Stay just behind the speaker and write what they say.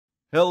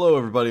Hello,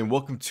 everybody, and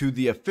welcome to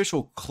the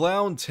official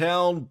Clown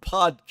Town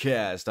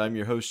podcast. I'm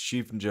your host,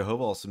 Chief and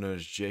Jehovah, also known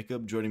as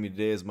Jacob. Joining me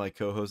today is my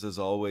co-host, as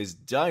always,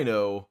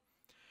 Dino,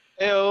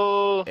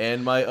 Heyo.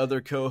 and my other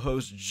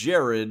co-host,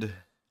 Jared.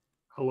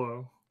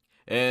 Hello.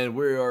 And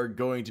we are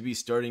going to be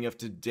starting up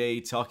today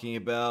talking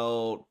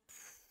about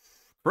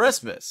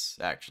Christmas.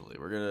 Actually,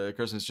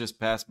 Christmas just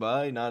passed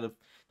by, not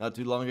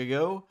too long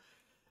ago.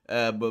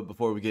 But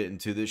before we get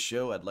into this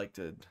show, I'd like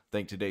to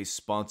thank today's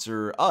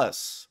sponsor,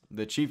 us,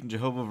 the Chief and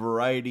Jehovah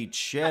Variety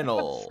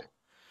Channel.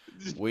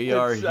 We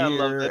are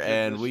here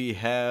and we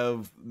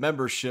have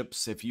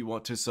memberships. If you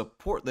want to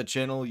support the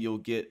channel, you'll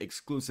get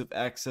exclusive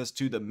access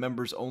to the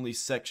members-only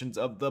sections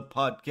of the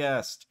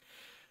podcast.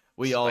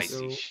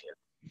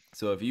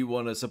 So if you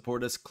want to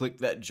support us, click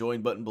that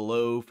join button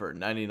below for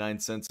 99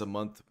 cents a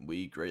month.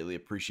 We greatly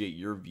appreciate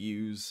your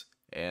views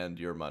and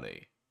your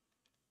money.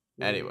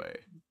 Anyway.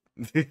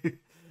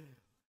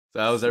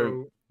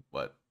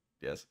 What?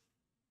 Yes.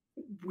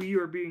 We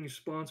are being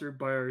sponsored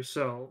by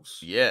ourselves.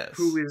 Yes.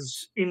 Who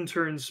is in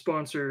turn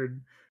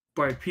sponsored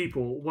by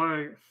people.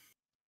 Why?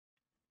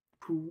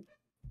 Who?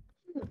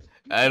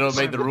 I don't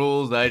make the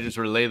rules. I just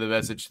relay the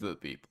message to the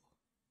people.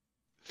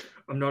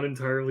 I'm not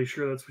entirely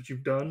sure that's what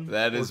you've done.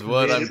 That is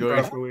what I'm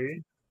going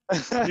to.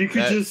 You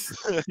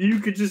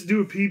could just do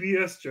a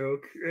PBS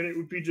joke, and it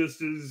would be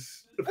just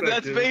as effective.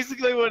 That's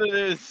basically what it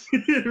is.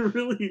 It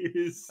really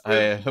is.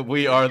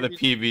 We are the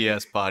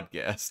PBS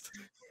podcast.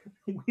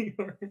 We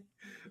are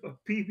a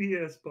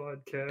PBS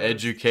podcast.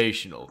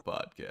 Educational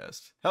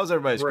podcast. How's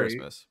everybody's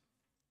Christmas?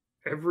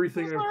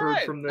 Everything I've heard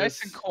from this.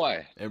 Nice and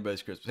quiet.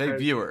 Everybody's Christmas. Hey,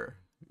 viewer.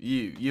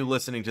 You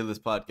listening to this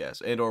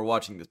podcast and or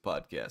watching this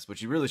podcast,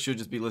 but you really should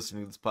just be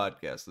listening to this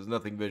podcast. There's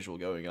nothing visual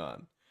going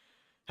on.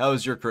 How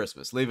was your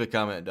Christmas? Leave a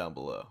comment down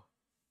below.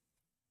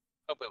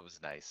 Hope it was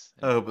nice.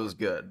 I hope it was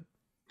good.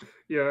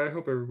 Yeah, I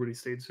hope everybody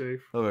stayed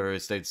safe. Hope everybody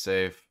stayed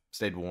safe,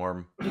 stayed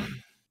warm,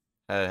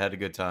 had a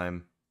good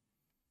time.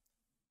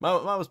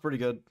 Mine was pretty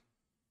good.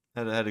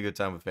 Had a good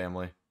time with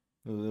family.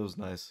 It was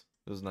nice.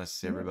 It was nice to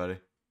see everybody.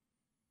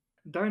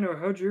 Dino,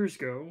 how'd yours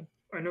go?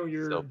 I know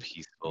you're so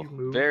peaceful.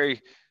 You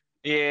Very.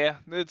 Yeah.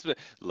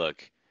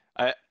 Look.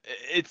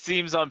 It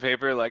seems on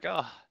paper like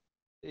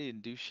they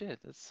didn't do shit.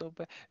 That's so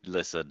bad.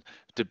 Listen,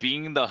 to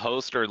being the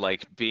host or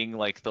like being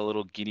like the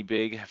little guinea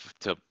pig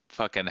to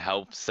fucking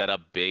help set up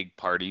big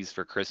parties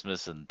for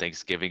Christmas and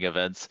Thanksgiving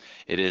events,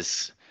 it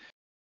is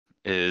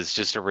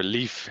just a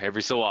relief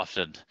every so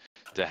often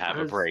to have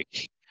a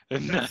break.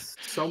 As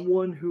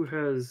someone who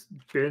has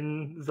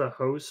been the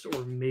host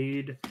or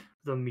made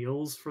the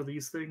meals for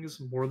these things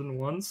more than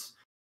once,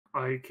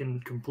 I can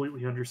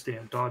completely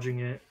understand dodging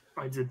it.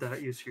 I did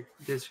that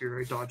this year.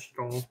 I dodged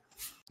it all.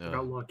 I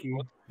got lucky.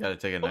 Gotta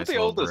take a nice the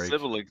little oldest break.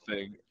 sibling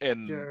thing,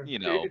 and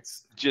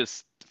it's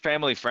just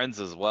family friends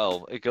as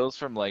well. It goes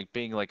from like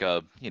being like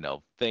a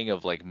thing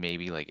of like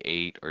maybe like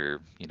 8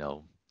 or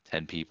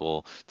 10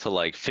 people to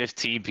like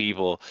 15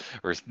 people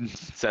or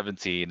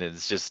 17, and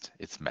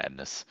it's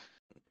madness.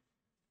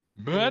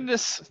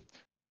 Madness.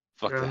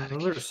 Fuck that.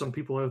 There's some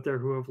people out there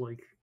who have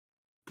like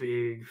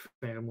big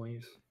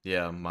families.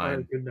 Yeah, mine.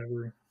 I could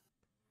never.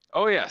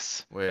 Oh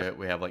yes. We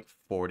have like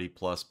 40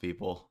 plus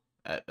people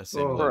at a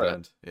single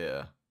event.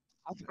 Yeah.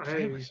 I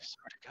swear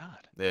to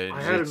God.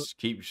 Yeah, just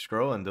keep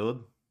scrolling,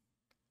 dude.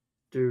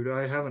 Dude,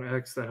 I have an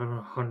ex that had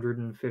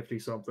 150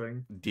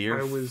 something.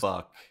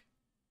 Fuck.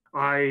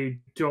 I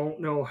don't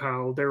know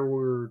how they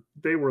were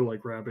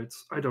like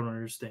rabbits. I don't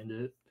understand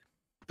it.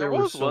 There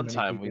was one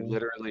time we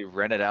literally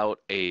rented out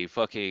a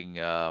fucking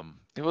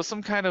it was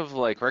some kind of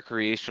like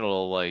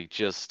recreational, like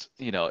just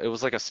it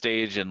was like a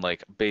stage and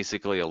like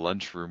basically a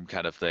lunchroom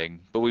kind of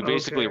thing. But we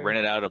basically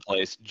rented out a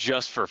place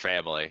just for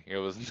family. It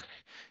was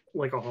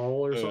like a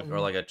hall or something, or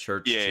like a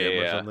church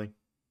gym or something.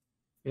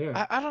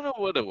 Yeah, I don't know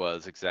what it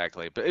was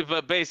exactly,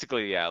 but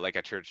basically like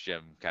a church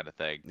gym kind of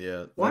thing.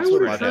 Yeah, why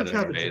would a church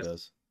have a gym?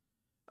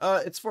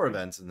 It's for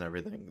events and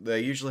everything.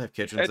 They usually have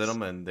kitchens in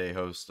them, and they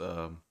host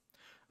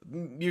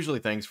usually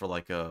things for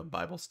like a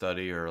Bible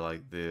study or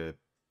like the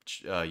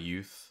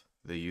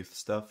youth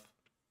stuff.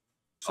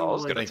 So I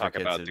was going to talk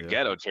about the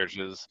ghetto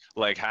churches.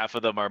 Like half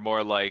of them are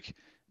more like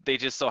they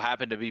just so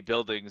happen to be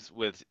buildings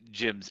with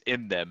gyms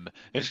in them.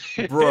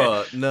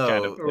 Bruh,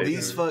 no,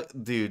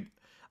 dude.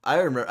 I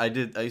remember I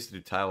used to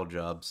do tile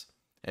jobs,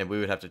 and we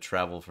would have to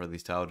travel for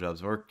these tile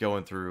jobs. We're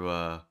going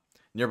through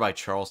nearby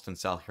Charleston,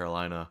 South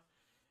Carolina,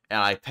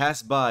 and I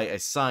passed by a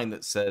sign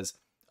that says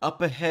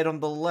 "Up ahead on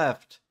the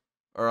left"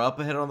 or "Up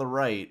ahead on the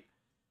right,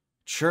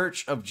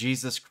 Church of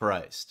Jesus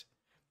Christ."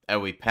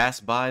 And we pass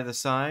by the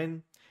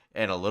sign,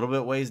 and a little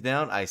bit ways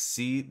down, I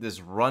see this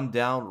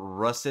rundown,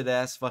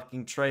 rusted-ass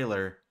fucking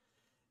trailer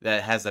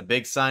that has a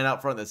big sign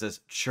out front that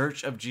says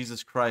Church of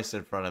Jesus Christ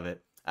in front of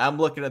it. I'm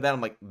looking at that, I'm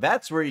like,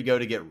 that's where you go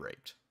to get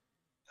raped.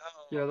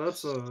 Yeah,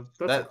 that's a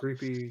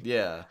creepy.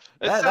 Yeah,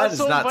 that is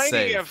so not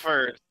safe. At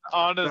first,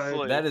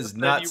 honestly, that is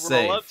not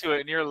safe. You roll up to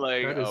it, and you're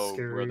like, "Oh,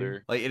 scary.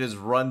 brother!" Like it is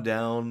run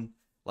down,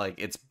 like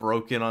it's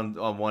broken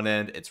on one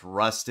end, it's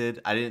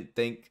rusted. I didn't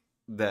think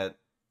that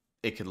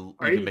you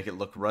could make it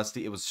look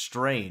rusty. It was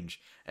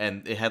strange,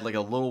 and it had like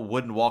a little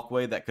wooden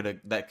walkway that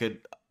could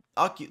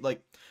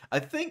like. I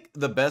think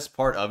the best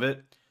part of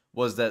it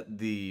was that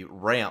the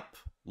ramp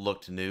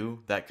looked new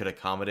that could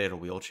accommodate a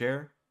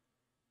wheelchair.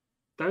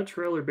 That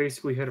trailer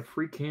basically had a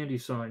free candy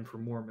sign for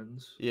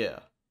Mormons. Yeah.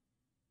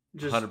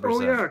 Just 100%.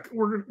 Oh yeah,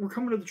 we're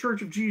coming to the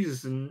Church of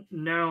Jesus, and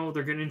now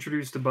they're getting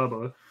introduced to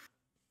Bubba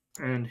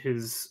and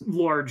his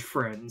large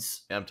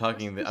friends. Yeah, I'm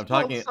talking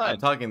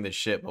this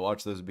shit, but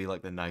watch those be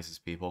like the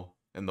nicest people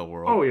in the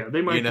world. Oh yeah,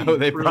 they might.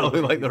 They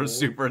probably like they're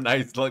super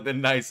nice, like the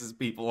nicest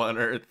people on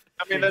earth.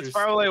 I mean, that's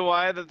probably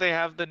why that they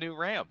have the new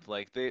ramp.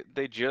 Like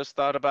they just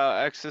thought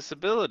about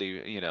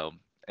accessibility,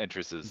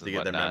 entrances To and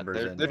get their whatnot.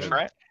 members They're in.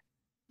 trying.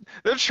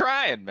 They're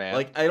trying, man.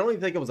 Like, I don't even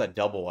think it was a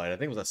double wide. I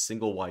think it was a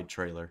single wide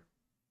trailer.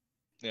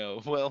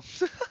 Well.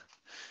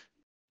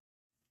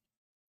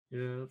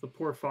 Yeah, the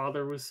poor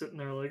father was sitting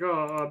there like,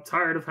 oh, I'm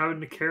tired of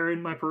having to carry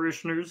my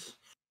parishioners.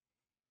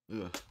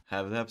 Ugh.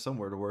 Have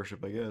somewhere to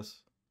worship, I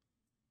guess.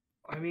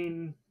 I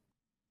mean,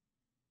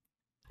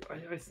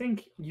 I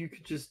think you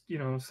could just,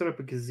 set up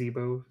a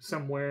gazebo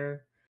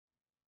somewhere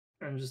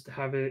and just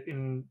have it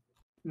in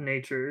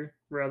nature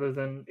rather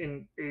than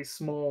in a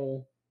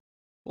small.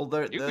 Well,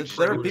 there are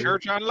people,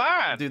 church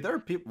online. Dude, there are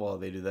people. Well,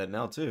 they do that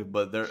now too.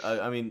 But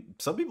I mean,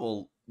 some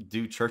people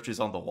do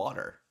churches on the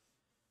water.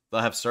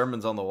 They'll have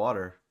sermons on the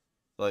water.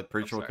 Like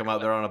preacher will come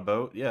out there on a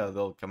boat. Yeah,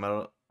 they'll come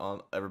out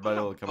on. Everybody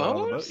will come out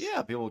on the boat.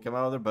 Yeah, people will come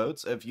out on their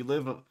boats. If you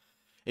live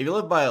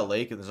by a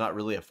lake and there's not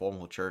really a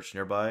formal church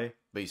nearby,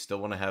 but you still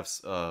want to have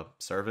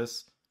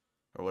service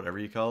or whatever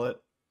you call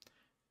it,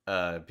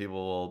 people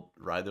will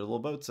ride their little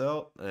boats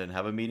out and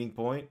have a meeting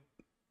point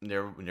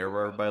near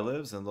where everybody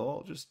lives, and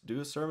they'll just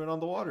do a sermon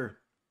on the water.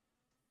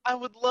 I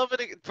would love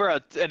it for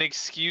an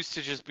excuse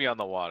to just be on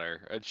the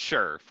water.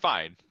 Sure,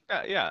 fine.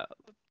 Yeah.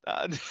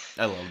 I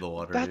love the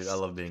water, dude. I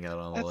love being out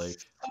on the lake.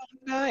 So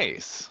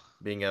nice.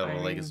 Being out on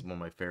the lake is one of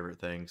my favorite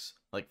things.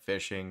 Like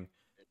fishing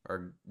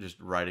or just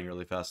riding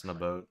really fast on a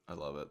boat. I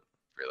love it.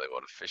 Really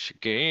want to fish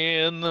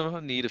again. I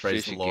need a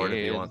Praise fish the Lord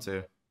again. if you want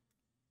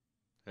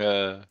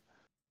to.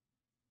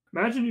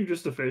 Imagine you're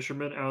just a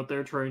fisherman out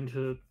there trying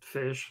to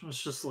fish.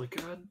 It's just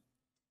like,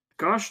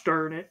 gosh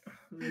darn it.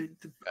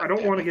 I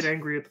don't want to get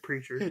angry at the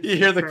preacher. You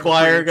hear the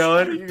choir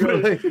going.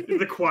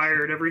 The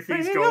choir and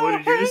everything's going,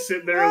 and you're just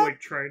sitting there like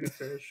trying to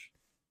fish.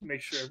 Make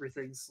sure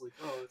everything's like,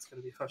 oh, it's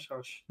going to be hush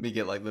hush. Me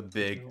get like the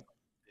big,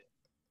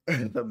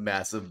 the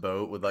massive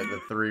boat with like the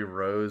 3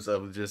 rows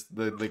of just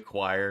the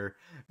choir.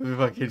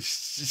 Fucking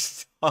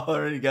just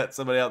already got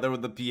somebody out there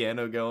with the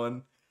piano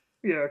going.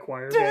 Yeah,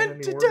 choir band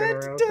and the organ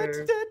are out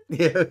there.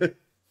 Yeah.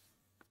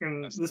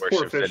 And this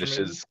poor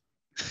fisherman is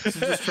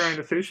just trying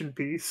to fish in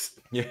peace.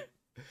 Yeah.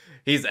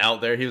 He's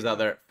out there. He was out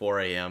there at 4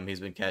 a.m. He's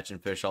been catching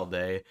fish all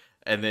day.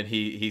 And then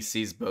he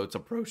sees boats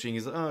approaching.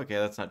 He's like, oh, okay,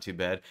 that's not too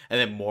bad. And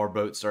then more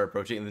boats start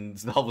approaching. And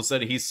then all of a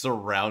sudden he's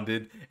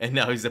surrounded. And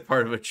now he's a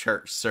part of a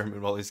church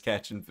sermon while he's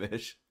catching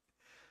fish.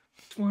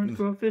 Just wanted to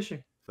go out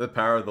fishing. The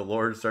power of the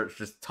Lord starts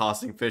just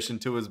tossing fish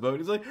into his boat.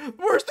 He's like,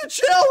 where's the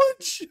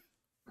challenge?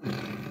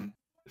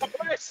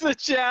 Where's the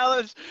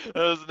challenge?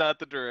 That was not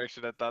the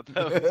direction I thought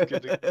that was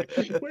going to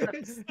go.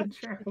 Where's the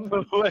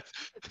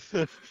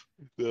challenge?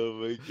 Oh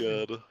my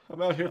god.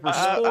 I'm out here for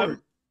sport.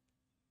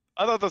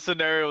 I thought the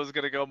scenario was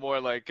going to go more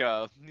like,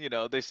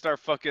 they start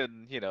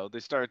they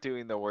start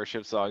doing the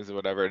worship songs or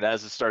whatever. And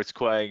as it starts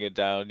quieting it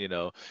down,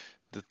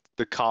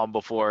 the calm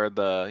before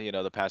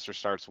the pastor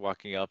starts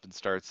walking up and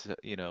starts,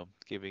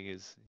 giving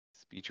his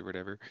speech or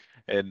whatever.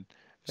 And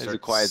as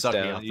it quiets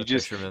down, you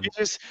just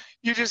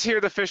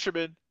hear the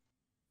fisherman.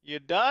 You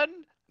done?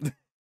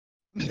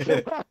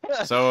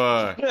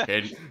 So,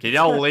 can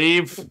y'all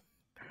leave?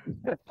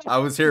 I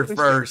was here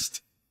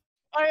first.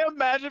 I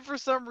imagine for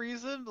some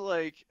reason,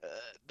 like,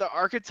 the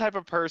archetype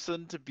of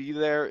person to be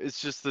there is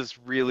just this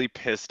really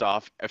pissed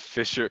off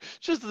fisher.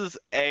 Just this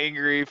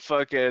angry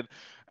fucking,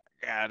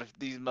 God, if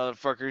these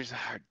motherfuckers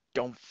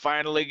don't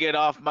finally get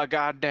off my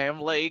goddamn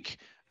lake.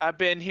 I've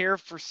been here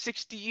for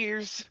 60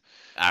 years.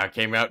 I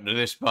came out to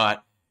this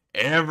spot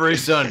every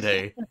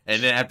Sunday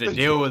and then have to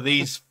deal with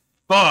these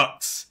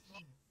fucks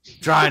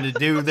trying to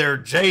do their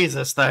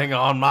Jesus thing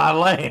on my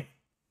land,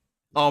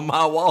 on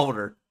my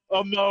water.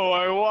 On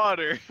my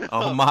water.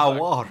 On my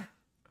water.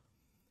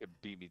 It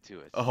beat me to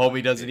it. A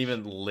homie doesn't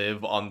even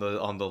live on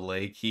the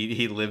lake.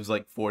 He lives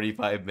like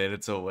 45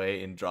 minutes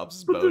away and drops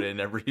his boat in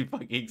every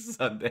fucking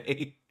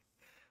Sunday.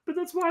 But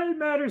that's why it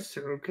matters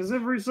to him, because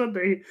every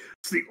Sunday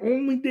it's the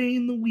only day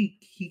in the week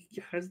he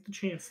has the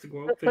chance to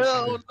go out fishing.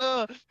 Oh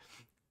no!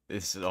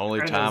 This is the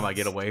only time I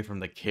get away from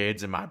the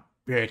kids and my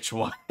bitch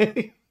wife.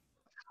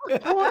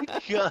 Oh my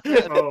god!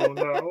 Oh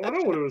no! I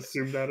don't want to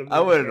assume that. I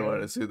wouldn't want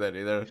to assume that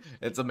either.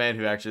 It's a man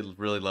who actually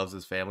really loves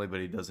his family,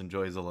 but he does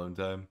enjoy his alone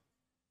time.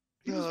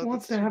 He just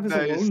wants to have his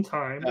alone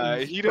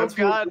time. He don't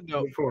got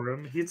no for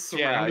him. He's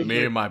me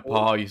and my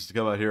pa used to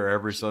come out here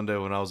every Sunday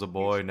when I was a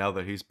boy. Now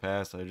that he's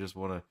passed, I just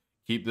want to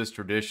keep this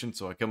tradition,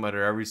 so I come out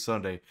here every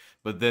Sunday.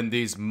 But then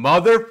these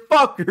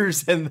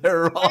motherfuckers and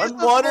their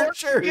unwanted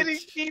church.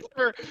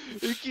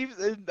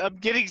 I'm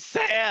getting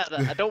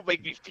sad. Don't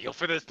make me feel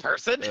for this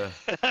person.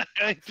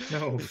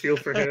 No, feel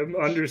for him.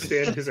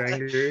 Understand his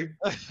anger.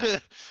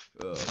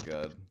 Oh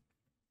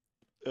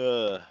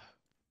God.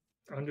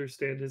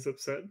 Understand his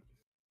upset.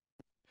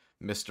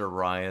 Mr.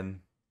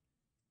 Ryan,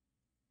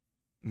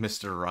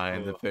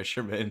 the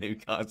fisherman who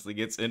constantly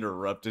gets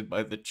interrupted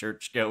by the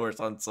churchgoers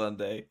on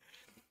Sunday.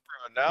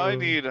 Now I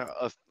need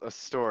a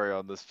story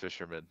on this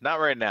fisherman.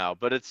 Not right now,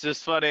 but it's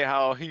just funny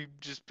how he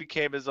just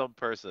became his own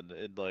person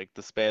in like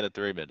the span of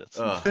 3 minutes.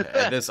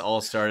 And this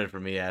all started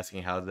from me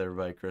asking, "How did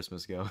everybody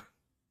Christmas go?"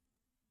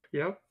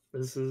 Yep,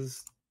 this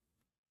is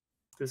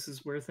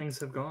where things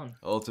have gone.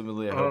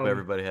 Ultimately, I hope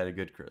everybody had a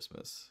good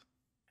Christmas.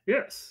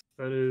 Yes,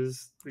 that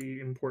is the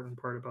important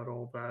part about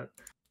all that.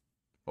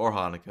 Or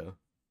Hanukkah.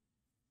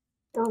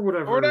 Or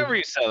whatever. Or whatever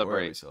you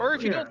celebrate. Or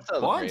if you don't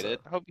celebrate Kwanzaa.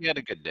 it, hope you had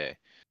a good day.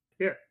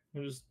 Yeah, I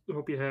just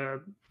hope you had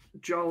a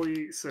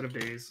jolly set of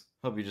days.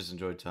 Hope you just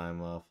enjoyed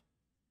time off.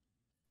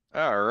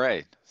 All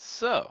right.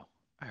 So,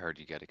 I heard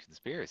you got a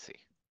conspiracy.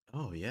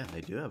 Oh, yeah,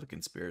 I do have a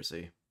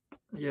conspiracy.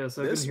 Yes,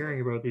 I've been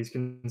hearing about these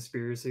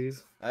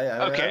conspiracies.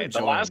 Okay,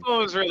 the last one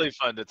was really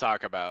fun to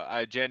talk about.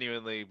 I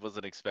genuinely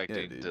wasn't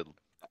expecting to...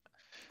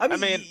 I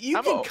mean,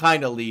 you can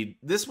kind of lead.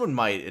 This one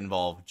might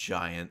involve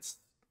giants.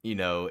 You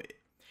know,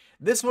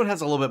 this one has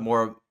a little bit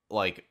more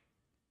like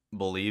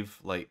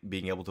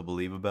being able to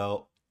believe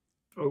about.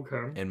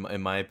 Okay.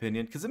 In my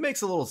opinion, because it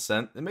makes a little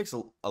sense. It makes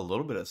a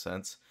little bit of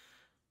sense.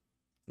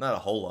 Not a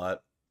whole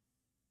lot.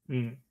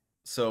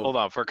 So hold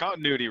on for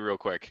continuity, real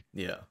quick.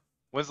 Yeah.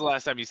 When's the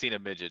last time you seen a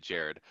midget,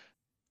 Jared?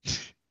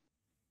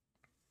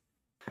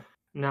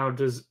 Now,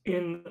 does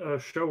in a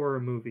show or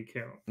a movie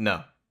count?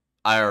 No,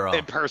 IRL.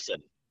 In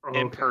person. Okay.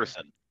 In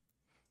person.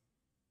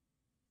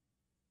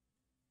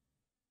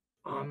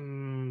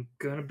 I'm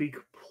gonna be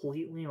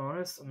completely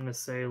honest. I'm gonna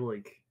say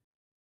like,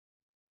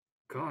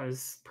 God,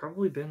 it's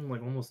probably been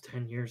like almost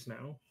 10 years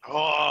now.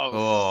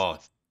 Oh,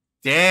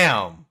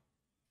 damn.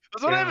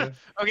 That's what happened.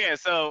 Okay,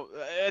 so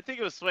I think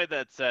it was Sway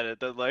that said it,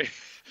 that like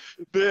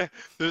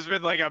there's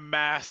been like a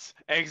mass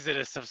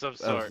exodus of some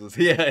sort.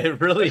 Yeah,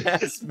 it really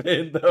has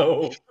been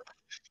though.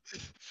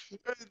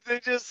 They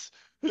just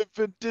have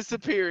been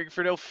disappearing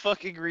for no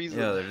fucking reason.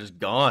 Yeah, they're just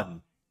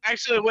gone.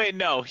 Actually, wait,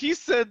 no. He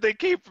said they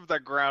came from the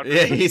ground.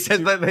 Yeah, he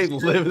said that they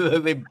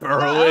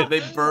burrowed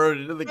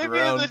into the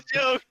ground. It's a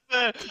joke,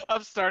 but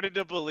I'm starting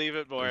to believe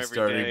it more every day.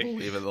 Starting to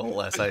believe it the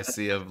less I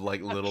see of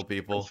like little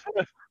people.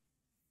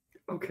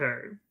 Okay.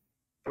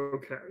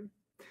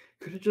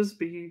 Could it just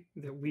be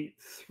that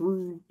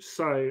through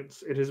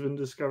science, it has been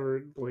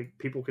discovered like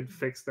people could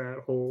fix that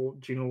whole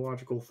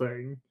genealogical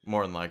thing?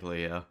 More than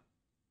likely, yeah.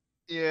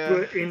 Yeah.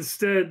 But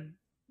instead,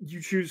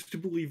 you choose to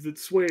believe that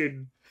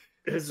Swade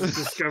has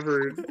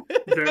discovered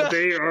that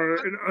they are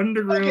an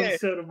underground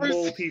set of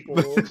mole people.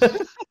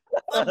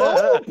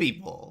 Mole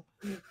people.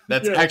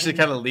 That's actually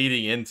kind of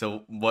leading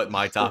into what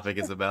my topic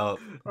is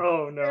about.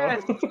 Oh no!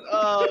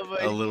 Oh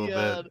my a little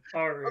God. bit.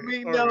 Right, I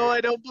mean, no,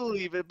 I don't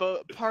believe it,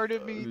 but part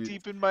of me,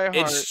 deep in my heart,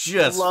 it's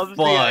just loves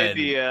fun. the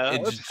idea.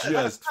 It's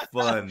just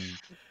fun.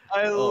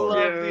 I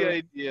love the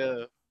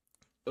idea.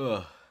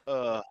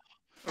 Ugh.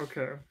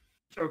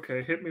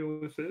 Okay, hit me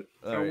with it.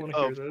 All I right. want to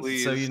hear this.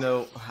 Please.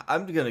 So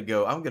I'm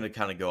gonna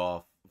kind of go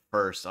off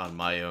first on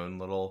my own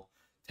little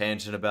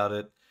tangent about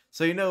it.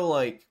 So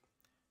like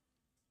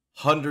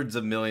hundreds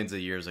of millions of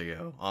years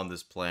ago on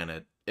this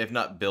planet, if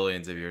not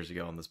billions of years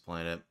ago on this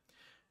planet,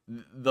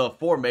 the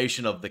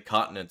formation of the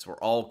continents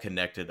were all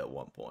connected at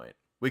one point.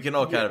 We can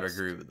all kind of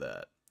agree with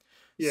that.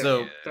 Yeah,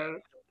 so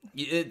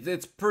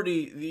it's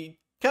pretty. You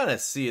kind of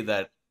see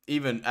that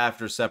even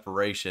after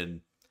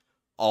separation,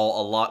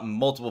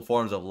 multiple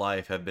forms of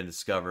life have been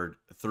discovered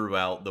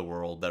throughout the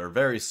world that are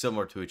very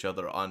similar to each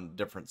other on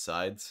different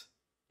sides.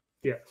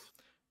 Yes.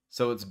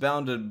 So it's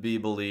bound to be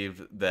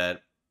believed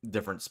that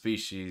different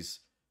species,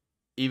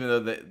 even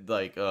though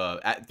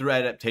through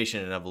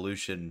adaptation and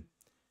evolution,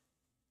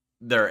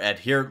 they're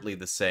adherently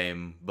the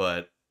same,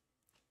 but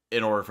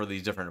in order for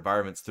these different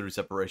environments through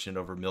separation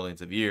over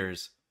millions of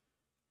years,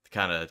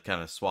 kind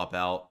of swap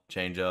out,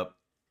 change up.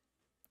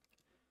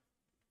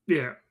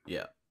 Yeah.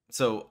 Yeah.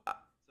 So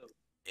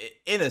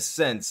in a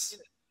sense,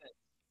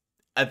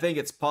 I think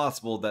it's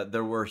possible that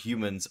there were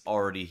humans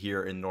already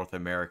here in North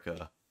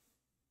America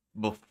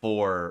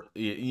before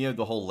the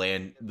whole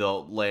land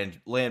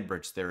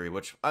bridge theory,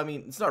 which I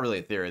mean, it's not really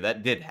a theory.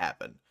 That did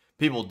happen.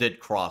 People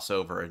did cross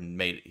over and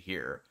made it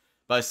here.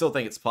 But I still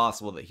think it's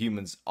possible that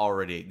humans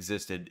already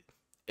existed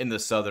in the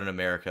Southern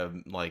America,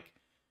 like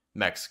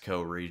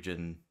Mexico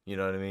region. You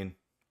know what I mean?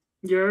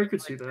 Yeah, I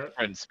could see that.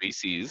 Different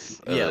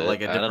species. Yeah,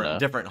 like a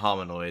different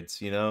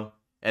hominoids,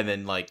 and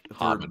then like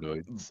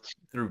hominoids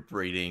through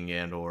breeding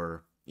and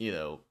or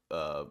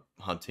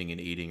hunting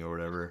and eating or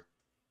whatever.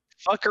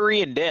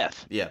 Fuckery and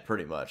death. Yeah,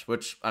 pretty much.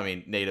 Which I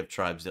mean, native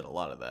tribes did a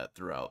lot of that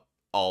throughout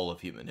all of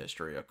human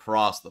history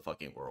across the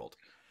fucking world.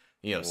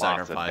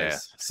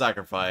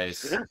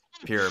 Sacrifice,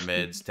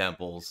 pyramids,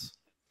 temples.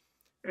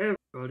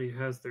 Everybody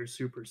has their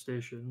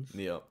superstitions.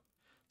 Yep.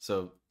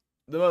 So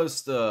the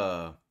most,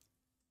 I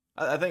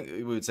think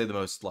we would say the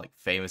most like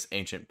famous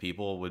ancient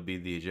people would be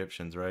the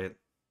Egyptians, right?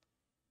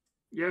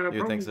 Yeah, You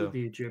would think probably so?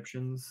 the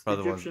Egyptians. Probably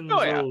The the ones. Egyptians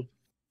Oh, yeah. will.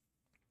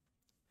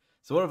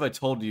 So what if I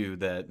told you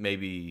that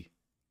maybe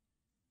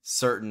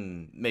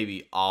certain,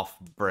 maybe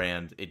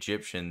off-brand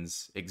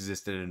Egyptians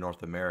existed in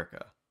North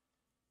America?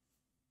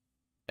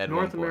 At one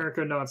North point.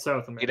 America, not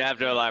South America. You'd have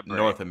to elaborate.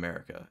 North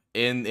America,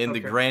 in the Okay.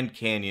 Grand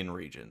Canyon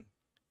region,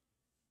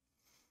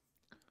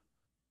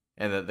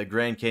 and that the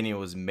Grand Canyon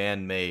was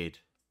man-made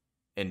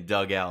and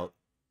dug out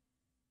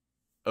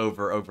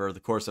over the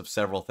course of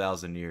several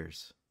thousand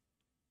years.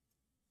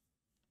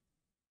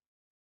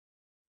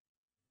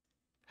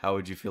 How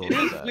would you feel It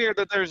about is that? weird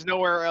that there's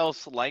nowhere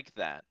else like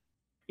that.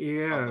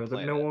 Yeah, the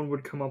that no planet. one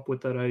would come up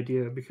with that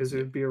idea because it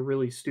would be a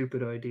really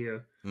stupid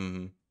idea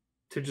Mm-hmm.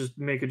 to just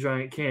make a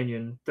giant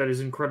canyon that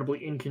is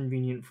incredibly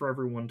inconvenient for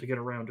everyone to get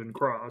around and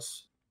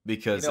cross.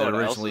 Because You know it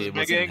what else originally is it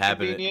was mega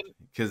inhabited. inconvenient?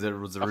 Because it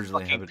was A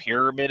originally fucking inhabited.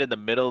 pyramid in the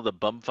middle of the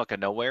bumfucking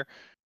nowhere.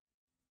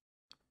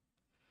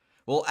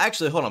 Well,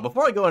 actually, hold on.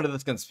 Before I go into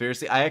this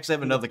conspiracy, I actually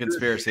have another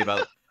conspiracy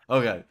about.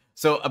 Okay,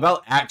 so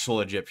about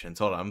actual Egyptians.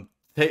 Hold on, I'm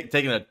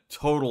taking a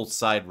total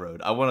side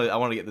road. I want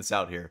to get this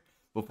out here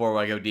before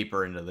I go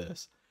deeper into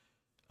this.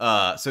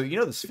 So you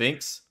know the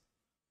Sphinx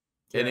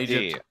in Yeah.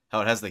 Egypt, Yeah.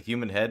 how it has the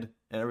human head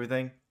and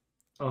everything.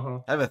 Uh-huh.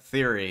 I have a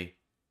theory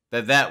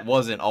that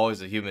wasn't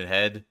always a human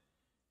head,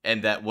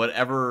 and that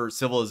whatever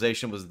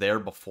civilization was there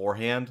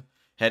beforehand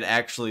had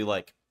actually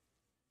like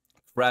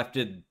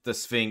crafted the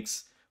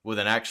Sphinx with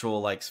an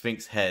actual like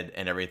Sphinx head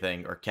and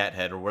everything, or cat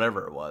head, or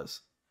whatever it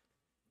was.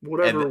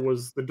 Whatever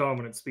was the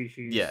dominant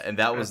species. Yeah, and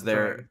that at was the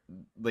their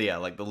time. yeah,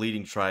 like the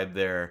leading tribe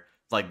there.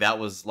 Like that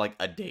was like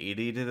a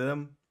deity to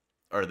them,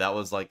 or that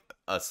was like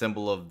a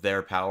symbol of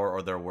their power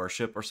or their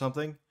worship or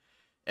something.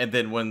 And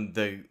then when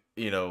the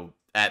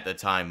at the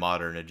time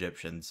modern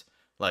Egyptians,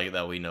 like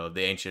that we know,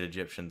 the ancient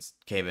Egyptians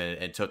came in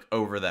and took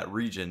over that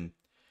region,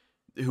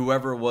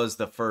 whoever was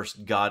the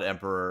first god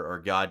emperor or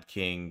god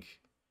king,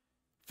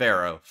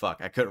 pharaoh,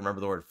 I couldn't remember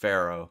the word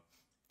pharaoh,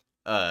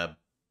 of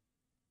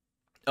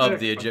the I'm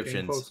getting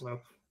Egyptians, close enough.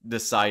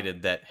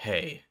 decided that,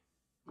 hey,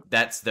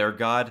 that's their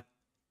god,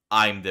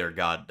 I'm their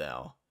god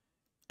now,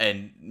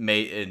 and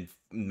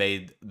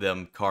made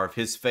them carve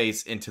his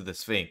face into the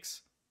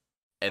Sphinx,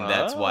 and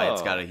that's why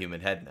it's got a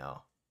human head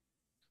now.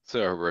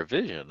 So a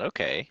revision,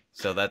 okay.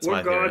 So that's my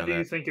What theory god on do you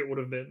that. think it would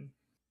have been?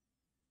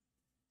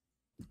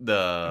 I'm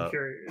The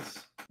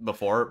curious.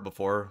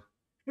 before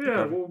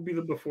Yeah, what would be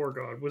the before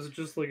god? Was it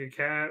just like a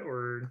cat,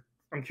 or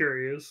I'm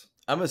curious.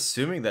 I'm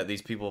assuming that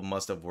these people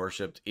must have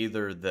worshipped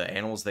either the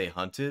animals they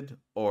hunted,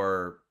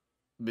 or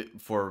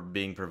for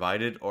being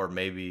provided, or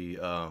maybe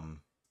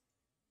I'm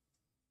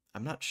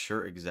not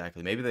sure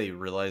exactly. Maybe they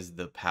realized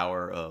the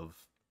power of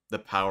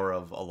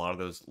a lot of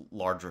those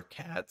larger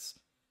cats,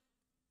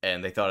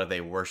 and they thought if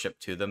they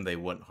worshipped to them, they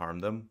wouldn't harm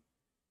them.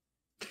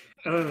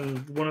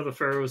 And one of the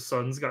pharaoh's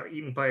sons got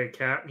eaten by a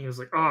cat, and he was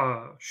like,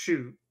 "Ah,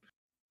 shoot.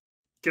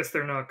 Guess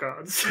they're not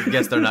gods."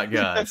 Guess they're not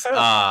gods.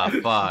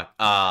 Fuck.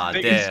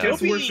 They can still Damn.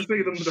 Guess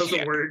worshiping them doesn't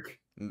Shit. work.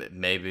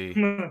 Maybe.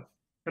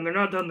 And they're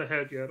not done the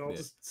head yet. I'll Yeah.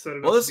 just set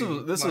it Well,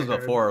 up. this was my head.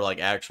 before like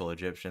actual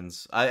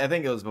Egyptians. I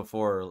think it was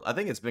before. I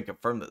think it's been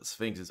confirmed that the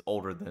Sphinx is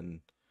older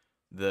than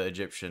the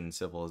Egyptian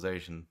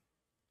civilization.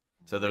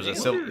 So there's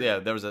Really?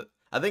 there was a.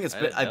 I think it's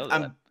I been. didn't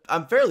know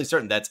I'm fairly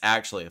certain that's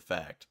actually a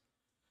fact.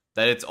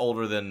 That it's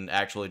older than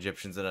actual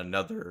Egyptians, and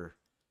another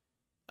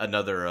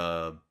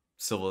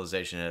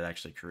civilization had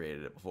actually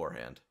created it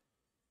beforehand.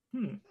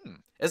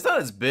 It's not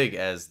as big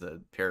as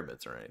the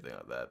pyramids or anything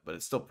like that, but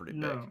it's still pretty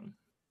big. No.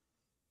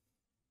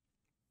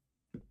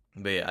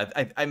 But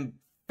yeah, I'm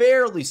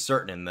fairly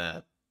certain in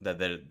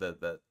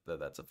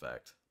that's a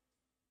fact.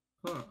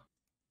 Huh.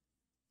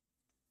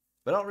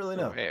 But I don't really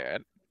know.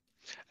 Man,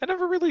 I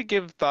never really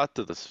give thought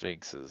to the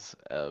Sphinxes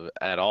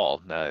at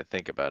all. Now that I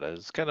think about it,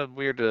 it's kind of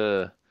weird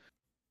to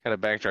kind of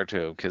backtrack to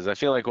them, because I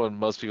feel like when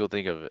most people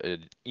think of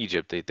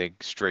Egypt, they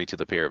think straight to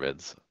the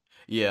pyramids.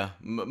 Yeah,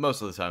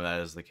 most of the time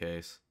that is the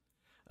case.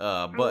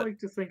 I But like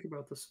to think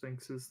about the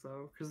Sphinxes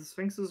though, because the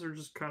Sphinxes are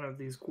just kind of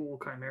these cool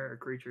chimera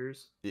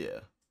creatures. yeah,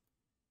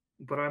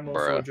 But I'm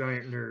also a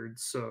giant nerd,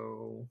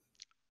 so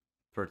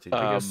pretty.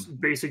 I guess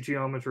basic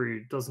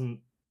geometry doesn't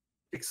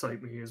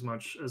excite me as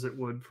much as it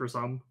would for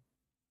some.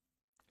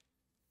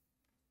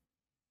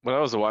 When I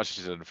was in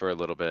Washington for a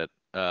little bit,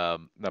 I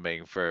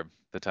mean for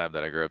the time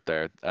that I grew up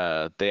there,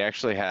 they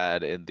actually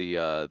had in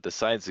the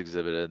science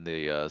exhibit in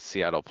the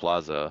Seattle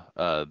Plaza,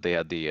 they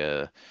had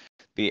the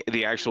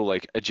actual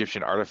like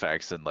Egyptian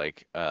artifacts and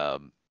like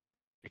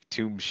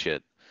tomb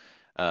shit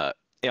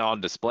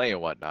on display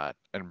and whatnot.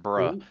 And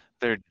bruh, Ooh.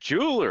 their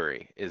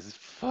jewelry is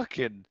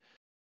fucking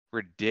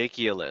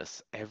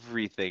ridiculous.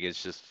 Everything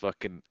is just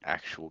fucking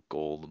actual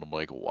gold, and I'm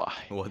like, why?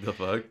 What the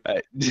fuck?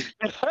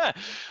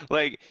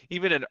 Like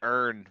even an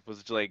urn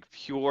was like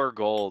pure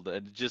gold,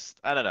 and just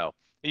I don't know.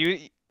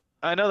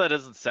 I know that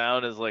doesn't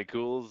sound as like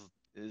cool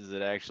as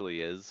it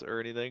actually is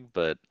or anything,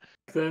 but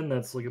Then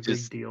that's like a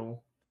Just- big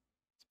deal.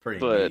 Pretty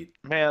But neat.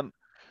 man,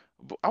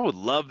 I would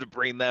love to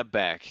bring that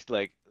back.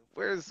 Like,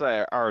 where's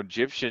our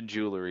Egyptian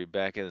jewelry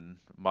back in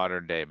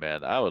modern day,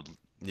 man? I would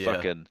Yeah.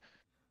 fucking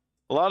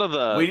a lot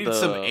of We need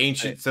some the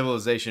ancient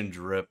civilization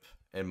drip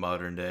in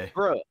modern day.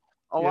 bro,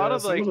 a lot Yeah,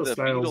 of some of like the the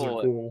styles are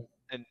beetle cool.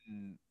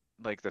 and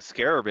like the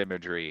scarab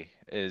imagery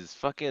is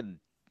fucking.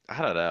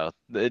 I don't know.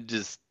 It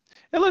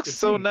looks It's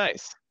so neat.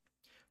 nice.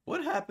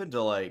 What happened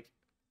to like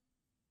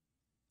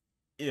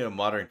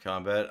modern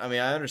combat? I mean,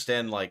 I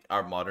understand like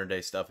our modern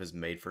day stuff is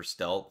made for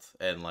stealth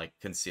and like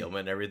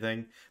concealment and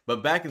everything,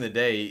 but back in the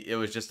day, it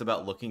was just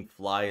about looking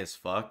fly as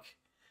fuck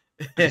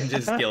and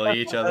just killing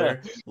each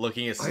other,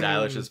 looking as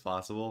stylish as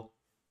possible.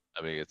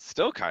 I mean, it's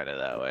still kind of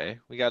that way.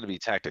 We got to be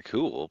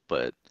tactical,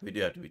 but We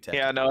do have to be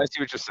yeah, tactical. no, I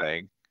see what you're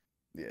saying.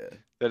 Yeah.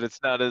 That it's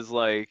not as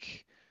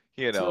like,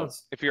 So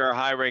it's if you're a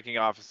high-ranking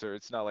officer,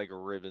 it's not like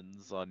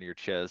ribbons on your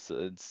chest.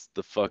 It's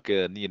the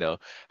fucking,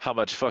 how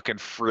much fucking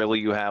frill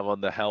you have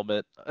on the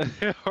helmet,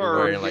 You're or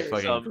wearing like yeah,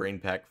 fucking some green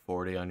pack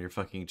 40 on your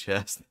fucking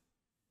chest.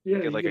 yeah,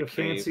 you like get a a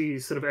cape. fancy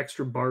set of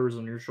extra bars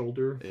on your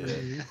shoulder.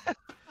 Yeah.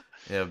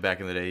 Yeah, back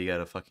in the day, you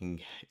got a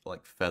fucking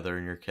like feather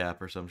in your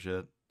cap or some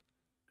shit.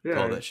 Yeah,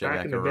 Call that shit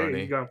back in the day,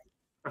 macaroni. you got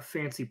a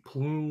fancy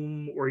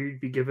plume, or you'd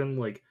be given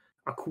like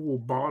a cool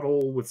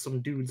bottle with some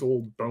dude's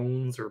old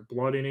bones or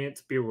blood in it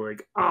to be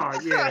like, ah,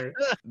 yeah,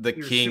 The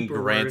you're king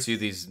super grants worth. you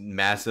these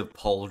massive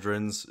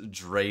pauldrons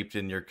draped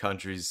in your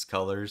country's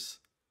colors.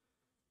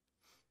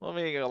 Well, I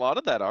mean, a lot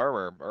of that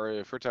armor, or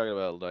if we're talking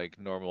about like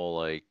normal,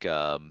 like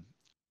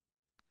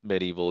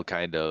medieval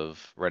kind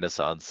of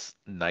Renaissance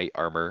knight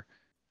armor,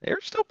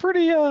 they're still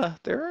pretty.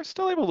 They're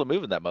still able to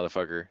move in that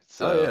motherfucker. Oh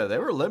So, yeah, they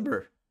were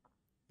limber.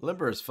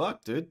 Limber as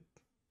fuck, dude.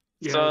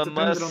 Yeah, so it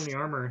depended on unless the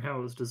armor and how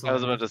it was I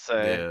was about designed. to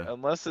say, Yeah.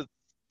 unless it's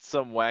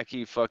some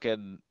wacky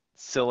fucking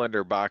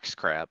cylinder box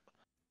crap.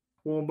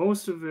 Well,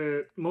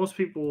 most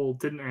people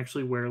didn't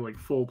actually wear like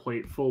full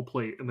plate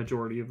a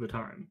majority of the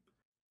time.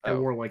 They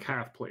Oh. wore like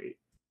half plate.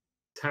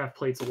 Half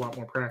plate's a lot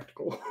more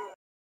practical.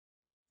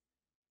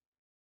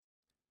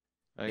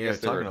 I Yeah, guess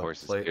they talking were about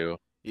horses plate- too.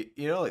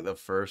 You know, like the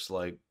first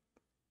like,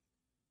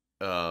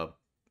 I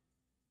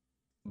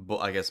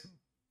guess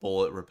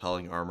bullet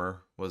repelling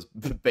armor was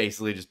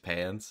basically just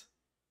pants,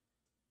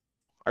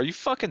 Are you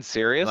fucking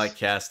serious? like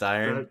cast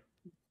iron.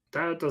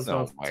 That does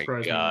Oh not my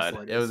surprise God. me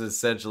in the It was slightest.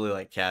 essentially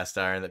like cast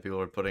iron that people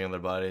were putting on their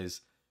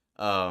bodies.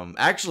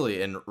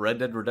 Actually, in Red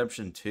Dead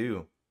Redemption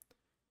 2,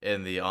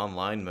 in the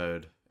online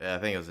mode, I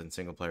think it was in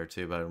single player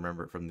too, but I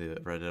remember it from the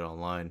Red Dead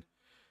Online.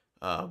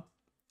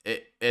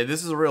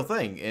 This is a real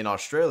thing in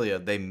Australia.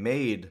 They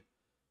made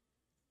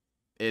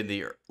in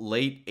the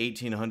late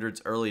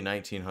 1800s, early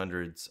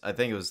 1900s. I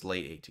think it was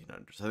late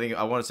 1800s.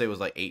 I want to say it was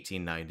like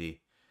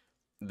 1890.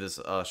 This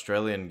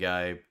Australian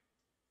guy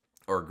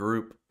or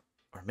group,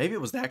 or maybe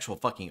it was the actual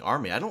fucking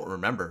army. I don't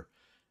remember.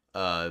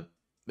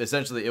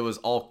 Essentially, it was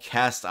all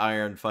cast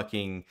iron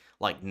fucking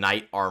like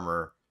knight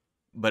armor,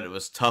 but it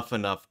was tough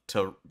enough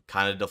to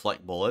kind of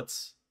deflect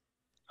bullets.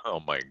 Oh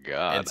my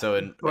God. And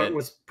so, But it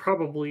was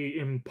probably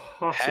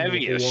impossible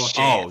Heavy to as walk. shit.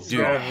 oh, in. dude,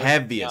 Yeah.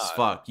 heavy as God.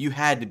 fuck. You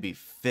had to be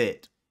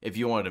fit if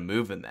you wanted to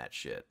move in that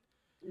shit.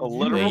 A You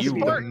literal had to be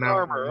the Spartan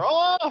armor. mountain.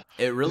 Oh!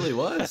 It really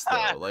was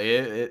though. Like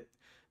it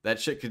that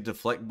shit could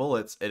deflect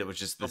bullets, and it was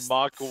just The this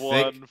Mach thick.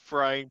 1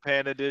 frying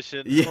pan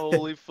edition. Yeah.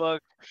 Holy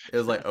fuck. It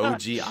was like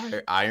OG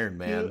Iron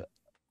Man.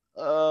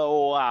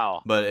 Oh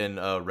wow. But in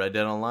Red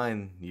Dead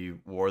Online, you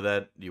wore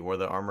that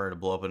armor to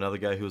blow up another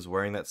guy who was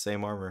wearing that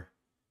same armor.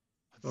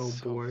 Oh,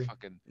 So boy.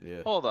 Fucking...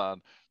 Yeah. Hold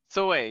on.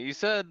 So wait, you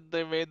said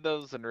they made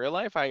those in real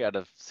life? I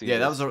gotta see. Yeah,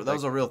 that this.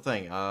 was a real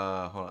thing.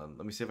 Hold on,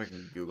 let me see if I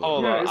can Google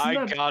Hold it. Yeah, on, isn't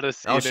I that- gotta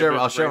see. I'll an share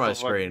image my right the fuck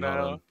screen. now.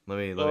 Hold on. Let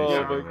me Oh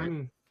Yeah, share my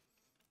it.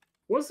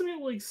 wasn't it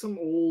like some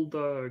old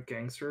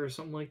gangster or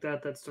something like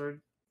that started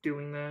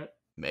doing that?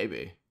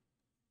 Maybe.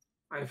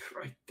 I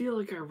feel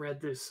like I read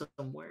this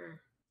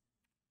somewhere.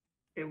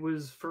 It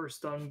was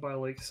first done by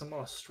like some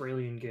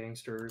Australian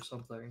gangster or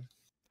something.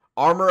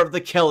 Armor of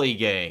the Kelly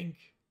Gang.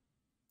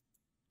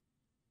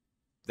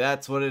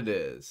 That's what it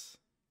is.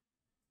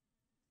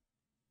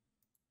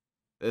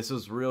 This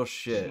was real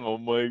shit. Oh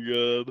my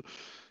god.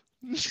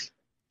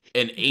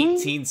 In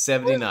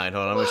 1879.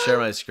 Hold on, I'm gonna share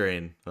my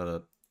screen. Hold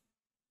up.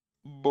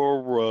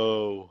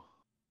 Bro.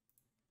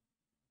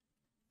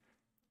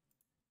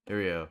 Here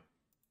we go.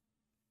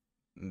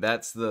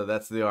 That's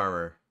the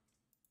armor.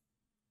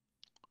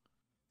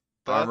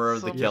 Armor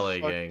of the some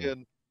Kelly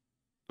Gang.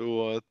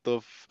 What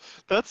the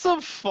That's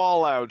some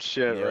Fallout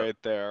shit Yep. right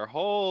there.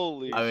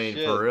 Holy shit. I mean,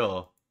 for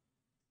real.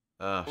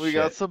 We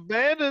got some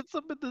bandits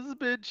up in this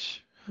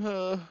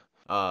bitch.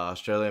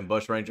 Australian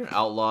bushranger and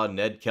outlaw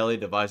Ned Kelly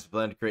devised a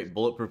plan to create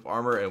bulletproof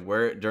armor and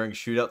wear it during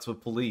shootouts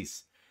with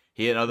police.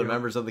 He and other Yeah.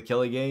 members of the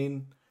Kelly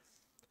gang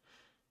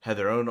had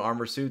their own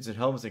armor suits and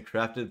helmets and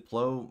crafted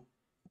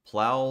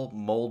plow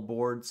mold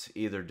boards,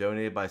 either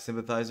donated by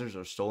sympathizers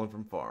or stolen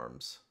from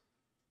farms.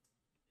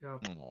 Yeah,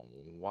 Oh,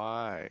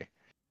 why?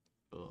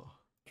 Ugh.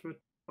 with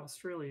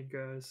Australian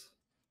guys.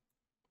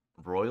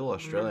 Royal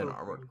Australian Remember-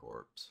 Armored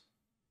Corps.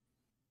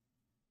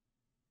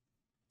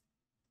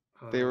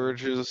 They were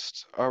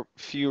just a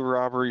few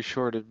robberies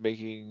short of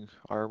making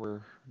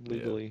armor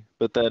legally,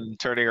 but then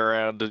turning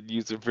around and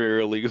use it for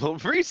illegal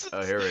reasons.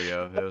 Oh, here we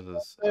go. Here's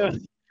this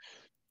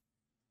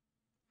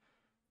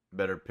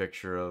better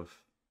picture of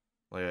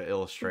like an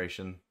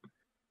illustration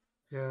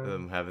of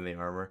them having the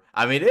armor.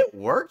 I mean, it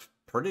worked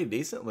pretty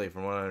decently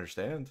from what I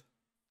understand.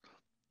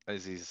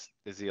 Is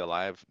he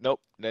alive? Nope.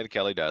 Ned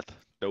Kelly death.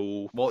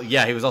 No. Well,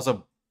 yeah, he was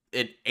also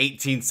in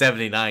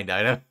 1879,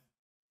 Dinah.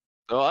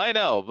 Oh, I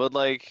know, but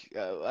like,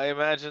 I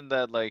imagine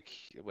that like,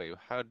 wait,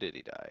 how did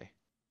he die?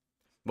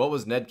 What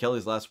was Ned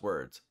Kelly's last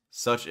words?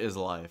 Such is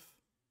life.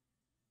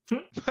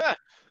 My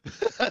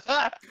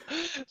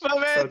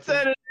man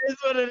said it is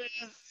what it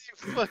is.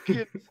 You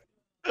fucking.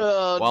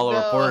 Oh, While a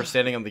no. reporter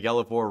standing on the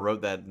Yellow Floor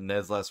wrote that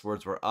Ned's last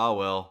words were, "Ah,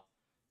 well,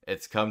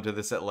 it's come to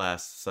this at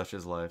last. Such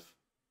is life."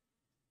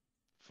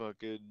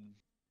 Fucking.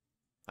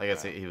 I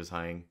guess he was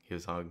hung. He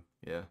was hung.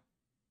 Yeah.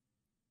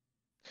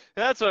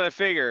 That's what I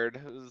figured.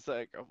 It was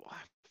like, oh, I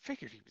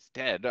figured he was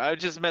dead. I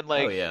just meant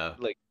like, Oh yeah.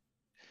 like.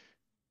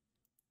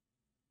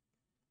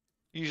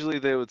 Usually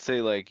they would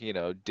say like, you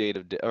know, date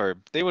of or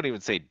they wouldn't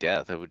even say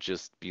death. It would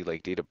just be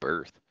like date of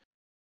birth.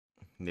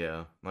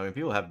 Yeah. I mean,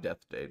 people have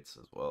death dates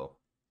as well.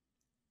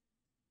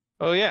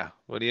 Oh yeah.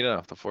 What do you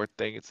know? The fourth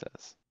thing it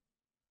says.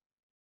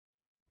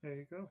 There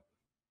you go.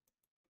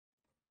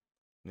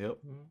 Yep.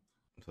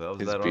 So that was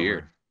His that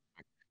beard.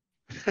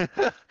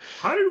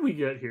 How did we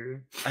get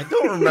here? I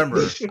don't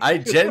remember. I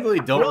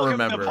genuinely don't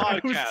remember.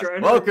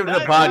 Welcome to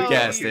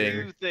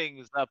podcasting.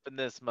 Things up in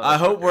this I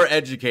hope we're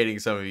educating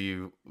some of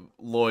you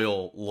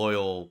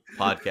loyal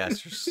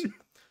podcasters.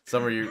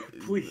 Some of you,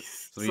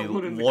 please, some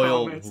of you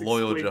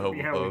loyal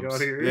Jehovah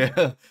popes.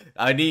 Yeah,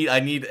 I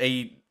need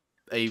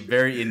a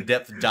very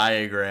in-depth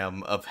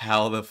diagram of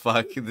how the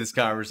fuck this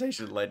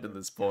conversation led to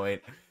this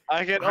point.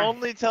 I can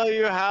only tell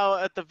you how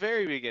at the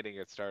very beginning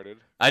it started.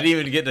 I didn't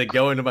even get to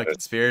go into my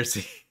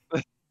conspiracy.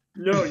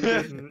 No, you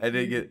didn't. I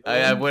didn't get.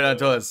 I went on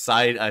to a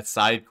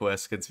side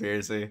quest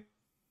conspiracy.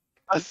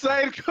 A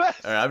side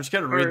quest. All right, I'm just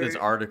gonna read this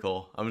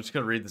article. I'm just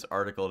gonna read this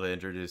article to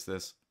introduce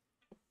this.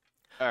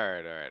 All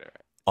right.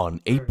 On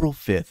April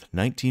 5th,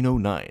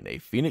 1909, a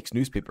Phoenix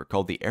newspaper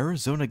called the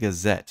Arizona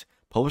Gazette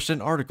published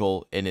an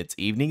article in its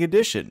evening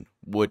edition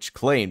which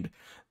claimed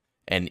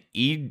an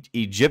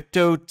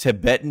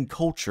Egypto-Tibetan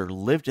culture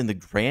lived in the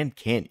Grand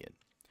Canyon.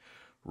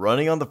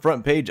 Running on the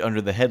front page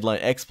under the headline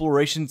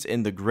Explorations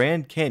in the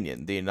Grand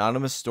Canyon, the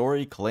anonymous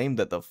story claimed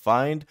that the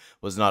find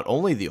was not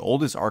only the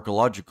oldest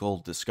archaeological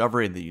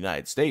discovery in the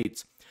United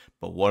States,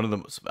 but one of the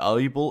most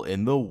valuable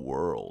in the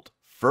world.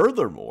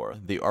 Furthermore,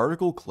 the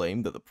article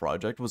claimed that the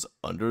project was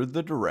under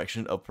the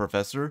direction of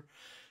Professor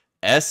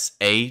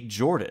S.A.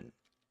 Jordan,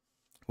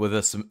 with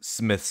a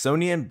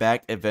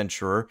Smithsonian-backed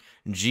adventurer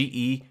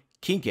G.E.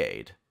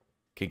 Kincaid.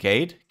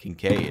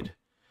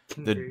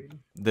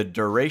 The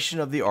duration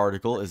of the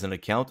article is an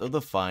account of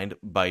the find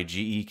by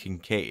G.E.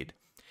 Kincaid.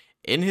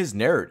 In his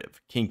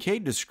narrative,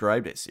 Kincaid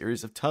described a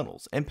series of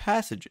tunnels and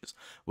passages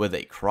with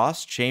a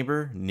cross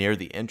chamber near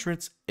the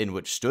entrance in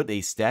which stood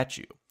a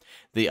statue.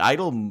 The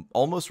idol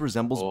almost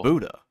resembles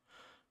Buddha,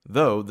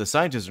 though the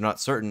scientists are not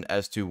certain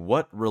as to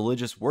what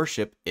religious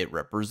worship it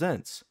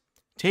represents.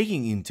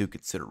 Taking into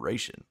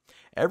consideration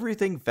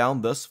everything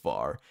found thus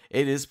far,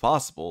 it is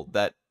possible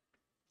that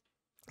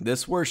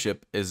this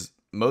worship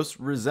most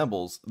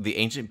resembles the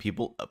ancient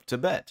people of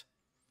Tibet.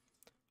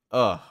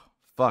 Ugh,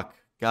 fuck.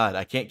 God,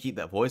 I can't keep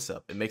that voice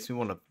up. It makes me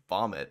want to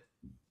vomit.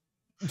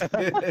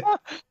 I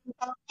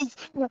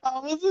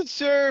wasn't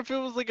sure if it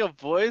was like a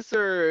voice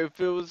or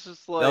if it was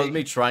just like... That was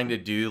me trying to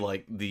do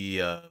like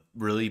the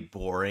really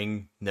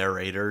boring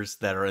narrators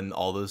that are in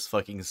all those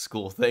fucking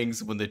school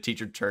things when the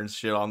teacher turns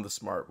shit on the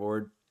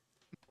smartboard.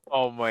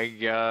 Oh my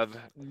god.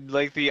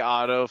 Like the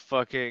auto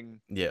fucking...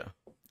 Yeah.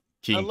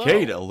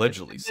 Kincaid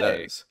allegedly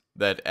says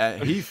that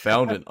he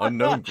found an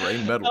unknown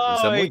gray metal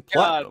resembling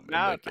platinum in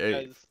the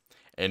cave,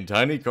 and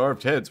tiny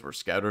carved heads were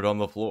scattered on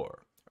the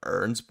floor.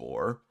 Urns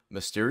bore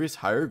mysterious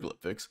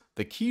hieroglyphics,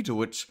 the key to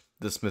which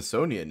the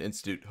Smithsonian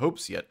Institute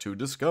hopes yet to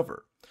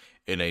discover.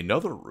 In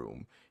another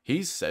room,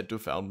 he's said to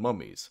have found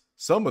mummies.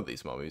 Some of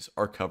these mummies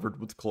are covered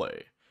with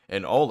clay,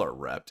 and all are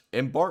wrapped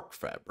in bark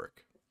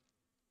fabric.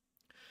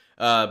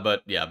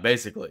 But yeah,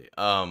 basically,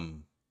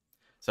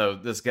 so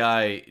this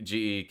guy,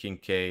 G.E.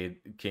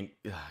 Kincaid,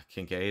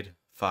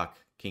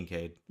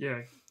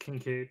 Yeah,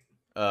 Kincaid.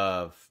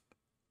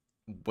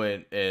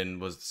 Went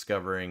and was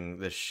discovering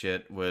this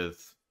shit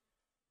with,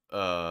 he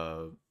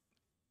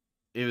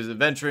was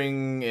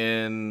adventuring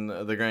in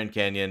the Grand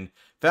Canyon,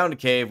 found a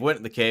cave, went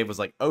in the cave, was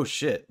like, oh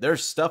shit,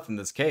 there's stuff in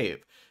this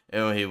cave.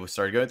 And when he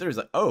started going through, he's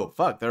like, oh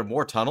fuck, there are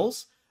more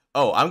tunnels?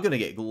 Oh, I'm gonna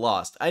get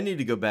lost. I need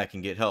to go back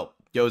and get help.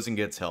 Goes and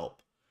gets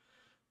help.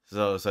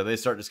 So they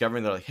start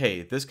discovering, they're like,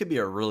 hey, this could be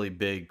a really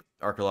big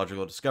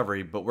archaeological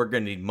discovery, but we're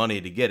going to need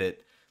money to get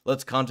it.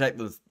 Let's contact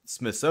the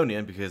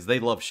Smithsonian because they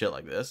love shit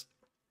like this.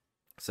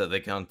 So they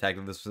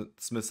contacted the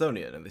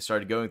Smithsonian and they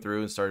started going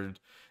through and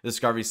started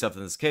discovering stuff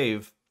in this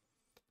cave.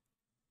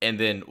 And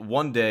then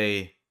one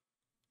day,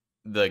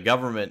 the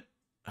government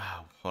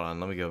hold on,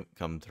 let me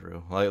come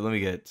through. Like, let me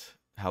get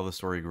how the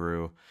story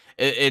grew.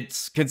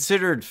 It's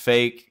considered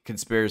fake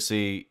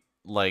conspiracy,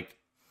 like,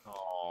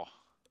 Oh,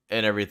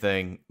 and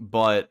everything,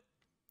 but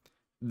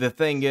the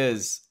thing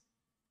is,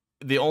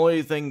 the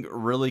only thing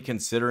really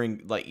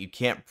considering like you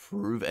can't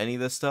prove any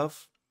of this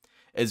stuff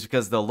is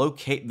because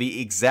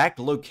the exact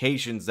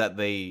locations that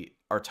they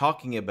are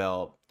talking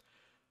about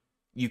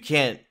you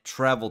can't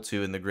travel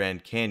to in the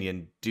Grand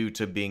Canyon due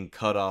to being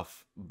cut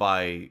off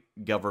by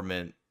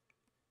government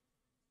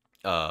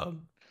uh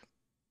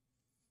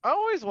I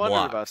always wondered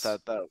about blocks.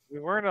 that though. We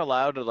weren't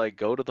allowed to like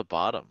go to the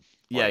bottom.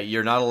 Yeah, Like,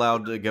 you're not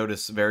allowed to go to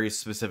very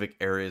specific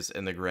areas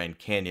in the Grand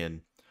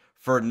Canyon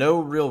for no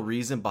real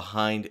reason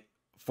behind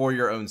for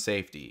your own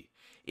safety.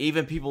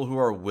 Even people who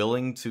are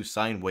willing to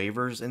sign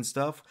waivers and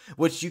stuff,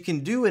 which you can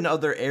do in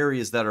other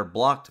areas that are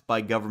blocked by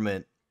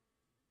government,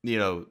 you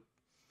know,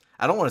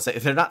 I don't want to say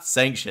they're not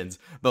sanctions,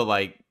 but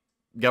like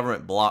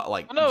government block,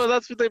 like no,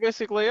 that's what they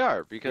basically are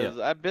yeah, because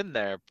I've been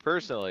there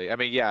personally. I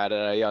mean, yeah, at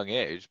a young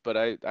age, but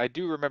I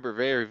do remember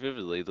very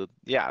vividly that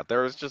yeah,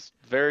 there was just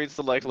very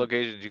select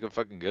locations you could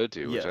fucking go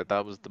to, which yeah. I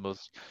thought was the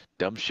most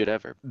dumb shit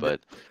ever.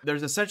 But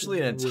There's essentially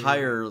an Weird.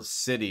 entire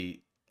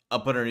city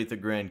up underneath the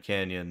Grand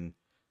Canyon,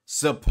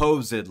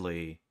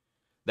 supposedly,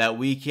 that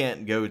we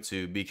can't go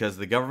to because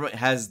the government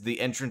has the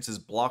entrances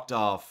blocked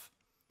off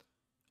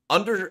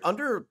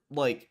under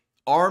like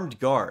armed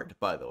guard,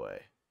 by the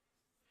way,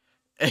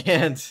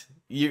 and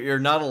you're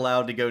not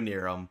allowed to go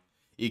near them.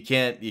 You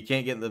can't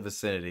get in the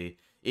vicinity,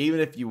 even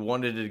if you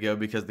wanted to go,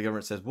 because the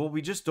government says, "Well,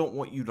 we just don't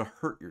want you to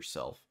hurt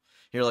yourself."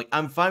 You're like,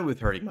 "I'm fine with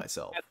hurting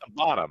myself." at the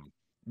bottom.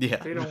 Yeah.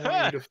 They don't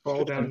want you to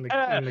fall down in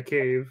the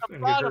cave The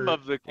and get bottom hurt.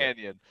 of the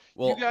canyon.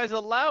 Well, You guys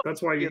allow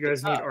That's why me you at the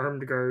guys need top.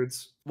 armed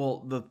guards. well,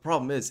 the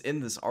problem is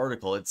in this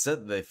article, it said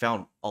that they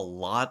found a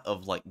lot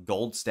of like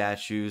gold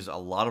statues, a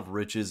lot of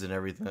riches and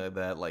everything like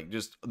that, like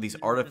just these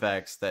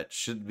artifacts that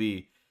should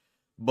be,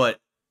 but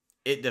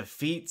it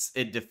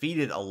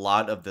defeated a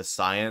lot of the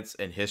science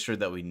and history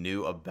that we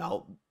knew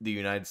about the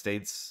United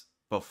States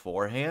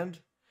beforehand.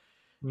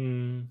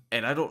 Hmm.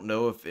 And I don't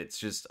know if it's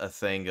just a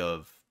thing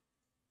of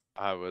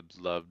I would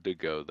love to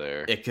go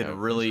there. it could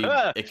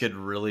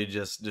really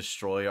just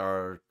destroy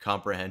our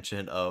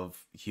comprehension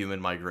of human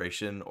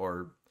migration,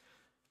 or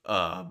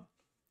uh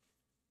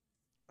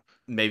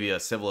maybe a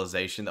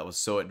civilization that was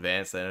so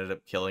advanced that ended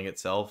up killing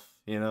itself,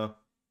 you know?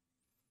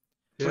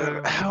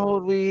 Yeah. How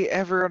would we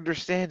ever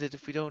understand it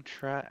if we don't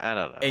try? I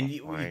don't know. And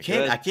you Like,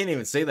 can't I can't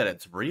even say that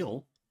it's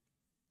real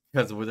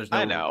because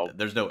I know.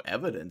 there's no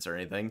evidence or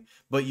anything,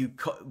 but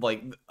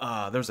like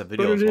there's a But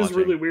video I was it is watching.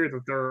 really weird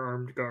that there are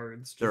armed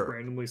guards just There-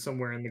 randomly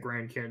somewhere in the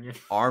Grand Canyon.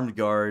 Armed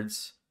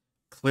guards,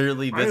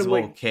 clearly I,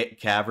 visible like-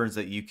 caverns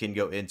that you can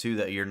go into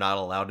that you're not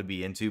allowed to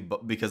be into,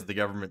 but because the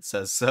government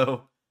says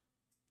so.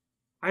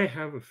 I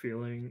have a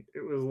feeling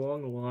it was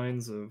along the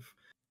lines of,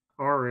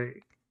 all right,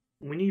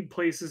 we need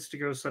places to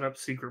go set up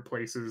secret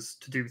places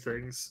to do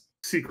things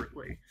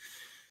secretly.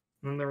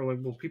 And then they were like,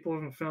 well, people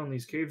haven't found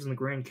these caves in the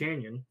Grand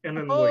Canyon. And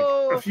then, like,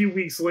 Oh! a few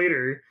weeks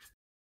later,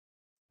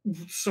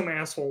 some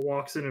asshole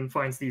walks in and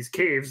finds these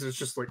caves. It's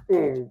just like,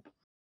 oh,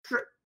 shit,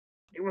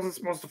 he wasn't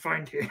supposed to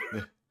find here.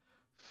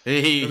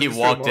 He just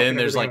start walked in, walking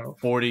there's like everything off.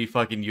 40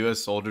 fucking US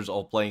soldiers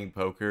all playing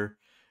poker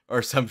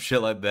or some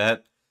shit like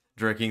that,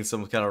 drinking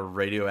some kind of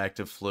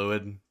radioactive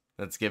fluid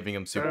that's giving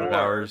them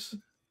superpowers.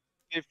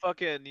 They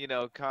fucking,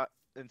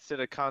 instead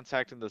of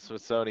contacting the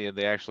Smithsonian,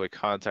 they actually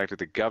contacted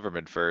the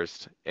government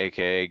first,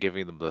 aka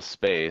giving them the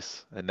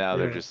space, and now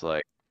they're Yeah. just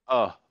like,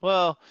 oh,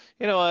 well,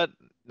 you know what?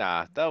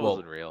 Nah, that Well,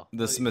 wasn't real.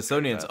 The What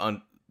are you talking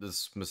about? The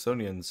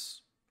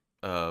Smithsonian's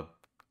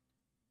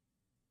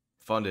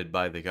funded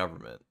by the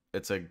government.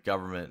 It's a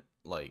government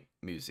like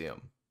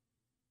museum.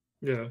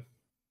 Yeah.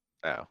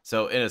 No.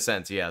 So in a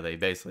sense, yeah, they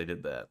basically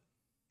did that.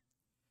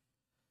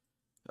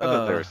 I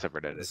thought they were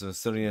separate The entities.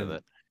 Smithsonian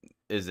that.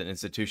 is an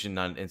institution,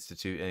 not an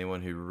institute.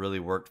 Anyone who really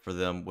worked for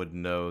them would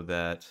know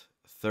that.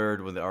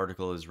 Third, when the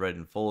article is read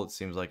in full, it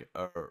seems like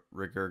a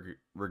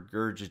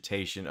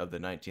regurgitation of the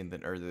 19th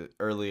and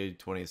early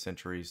 20th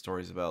century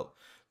stories about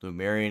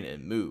Lumerian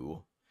and Mu.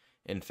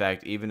 In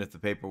fact, even if the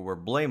paper were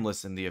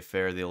blameless in the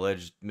affair, the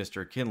alleged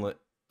Mr.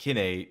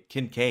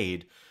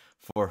 Kincaid,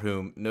 for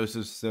whom no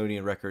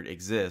Smithsonian record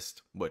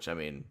exists, which, I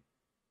mean,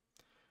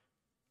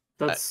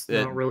 That's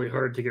not really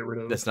hard to get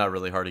rid of. that's not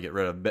really hard to get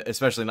rid of,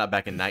 especially not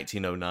back in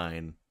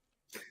 1909.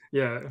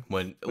 Yeah.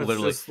 When That's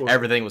literally just like-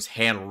 everything was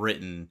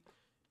handwritten,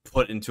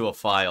 put into a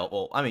file.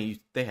 Well, I mean,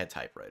 they had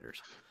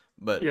typewriters,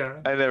 but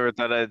Yeah. I never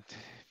thought I'd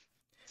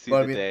see Well,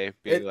 I the mean, day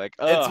being like,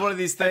 oh, it's one of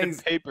these pen and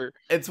things. paper.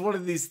 It's one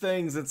of these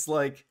things. It's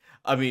like,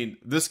 I mean,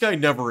 this guy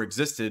never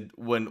existed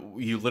when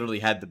you literally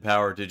had the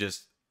power to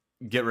just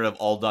get rid of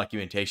all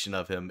documentation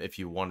of him if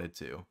you wanted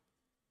to.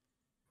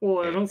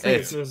 Well, I don't think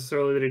it's It's-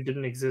 necessarily that he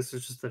didn't exist.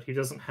 It's just that he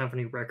doesn't have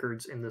any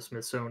records in the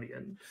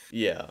Smithsonian.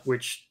 Yeah.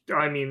 Which,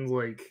 I mean,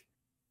 like,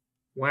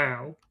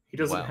 wow. He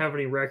doesn't Wow. have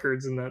any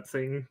records in that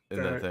thing.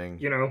 In that thing.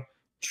 You know,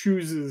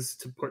 chooses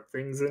to put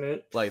things in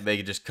it. Like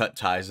they just cut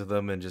ties with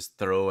him and just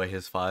throw away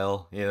his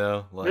file, you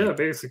know? Like, yeah,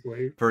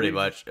 basically. Pretty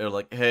much. They're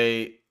like,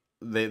 hey,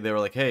 they were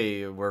like,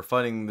 hey, we're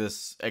funding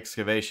this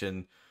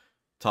excavation.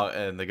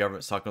 And the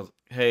government's talking,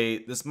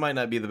 hey, this might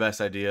not be the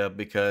best idea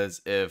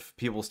because if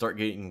people start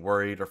getting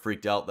worried or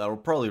freaked out, that will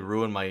probably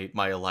ruin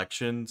my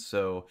election.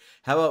 So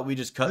how about we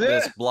just cut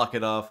this, block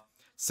it off,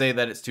 say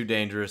that it's too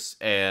dangerous,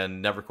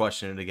 and never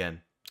question it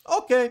again.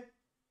 Okay.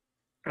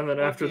 And then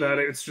after that,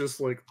 it's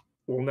just like,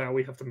 well, now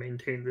we have to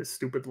maintain this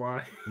stupid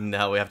lie.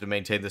 Now we have to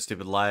maintain this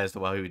stupid lie as to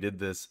why we did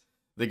this.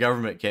 The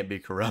government can't be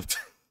corrupt.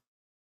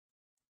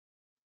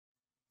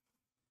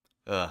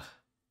 Who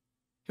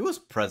was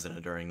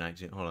president during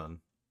 19... Hold on.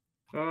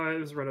 It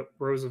was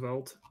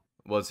Roosevelt.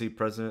 Was he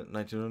president in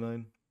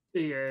 1909?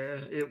 Yeah,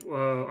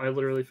 I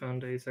literally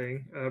found a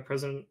thing.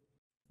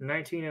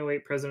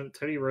 1908 President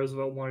Teddy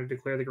Roosevelt wanted to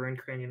declare the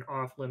Grand Canyon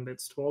off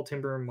limits to all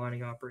timber and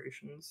mining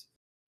operations.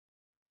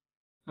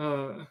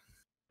 Oh,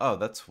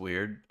 that's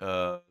weird.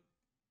 There's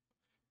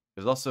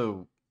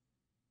also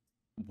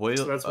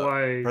so that's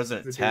why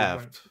President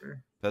Taft.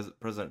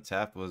 President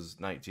Taft was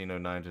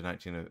 1909 to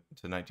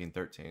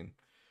 1913.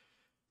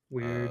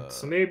 Weird.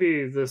 So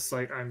maybe this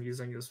site I'm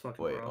using is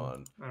fucking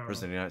wrong. On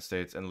President of the United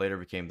States, and later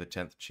became the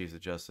 10th Chief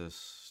of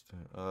Justice.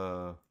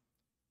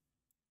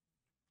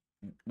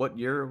 What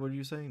year were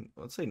you saying?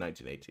 Let's say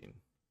 1918.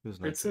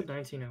 It said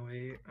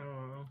 1908. I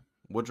don't know.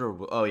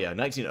 Woodrow. Oh yeah,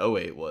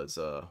 1908 was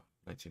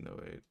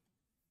 1908.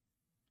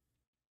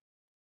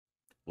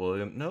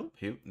 William. No,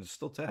 he was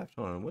still Taft.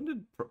 Hold on.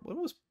 When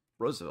was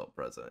Roosevelt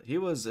president? He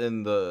was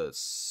in the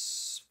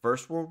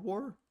First World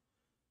War.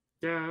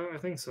 Yeah, I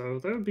think so.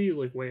 That would be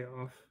like way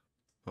off.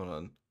 Hold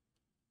on.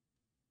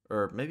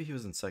 Or maybe he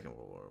was in Second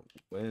World War.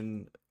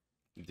 When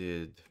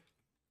did...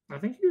 I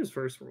think he was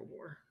First World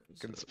War.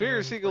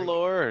 Conspiracy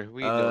galore.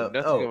 We know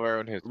nothing of our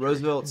own history.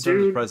 Roosevelt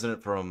served as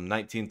president from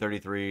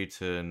 1933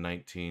 to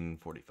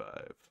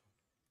 1945.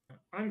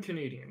 I'm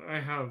Canadian.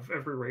 I have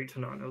every right to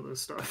not know this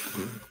stuff.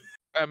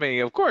 I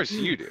mean, of course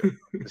you do.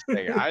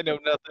 I know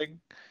nothing.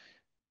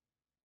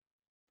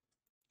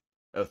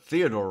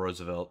 Theodore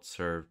Roosevelt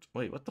served...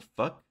 Wait, what the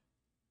fuck?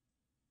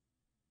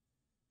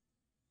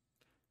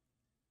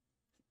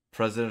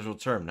 Presidential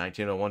term,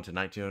 1901 to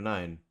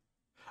 1909.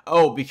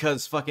 Oh,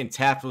 because fucking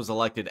Taft was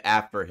elected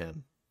after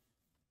him.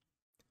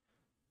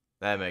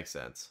 That makes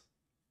sense.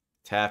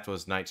 Taft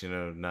was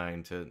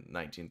 1909 to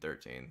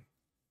 1913.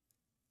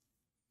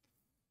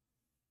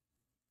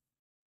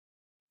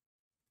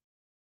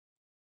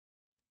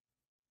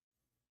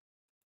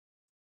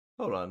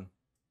 Hold on.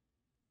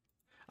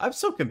 I'm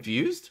so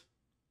confused.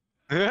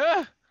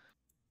 Yeah.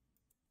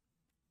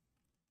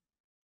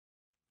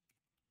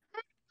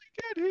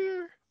 Get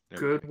here.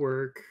 Good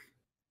work.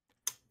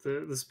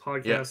 This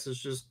podcast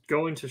is just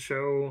going to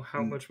show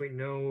how much we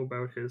know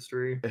about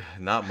history.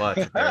 Not much,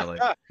 apparently.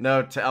 No,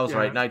 I was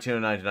right.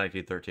 1909 to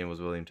 1913 was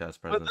William Taft's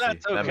presidency. But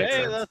that's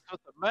okay. That's what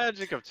the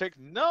magic of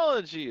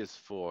technology is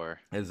for.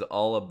 Is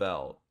all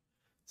about.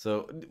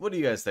 So, what do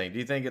you guys think? Do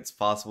you think it's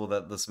possible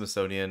that the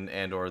Smithsonian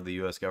and/or the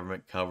U.S.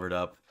 government covered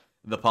up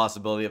the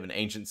possibility of an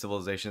ancient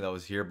civilization that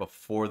was here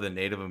before the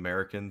Native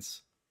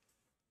Americans?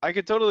 I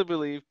could totally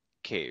believe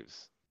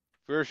caves,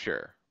 for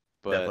sure.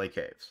 But... Definitely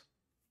caves.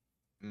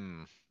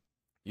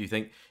 You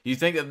think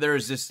that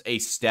there's just a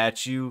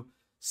statue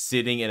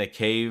sitting in a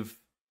cave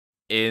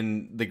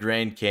in the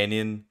Grand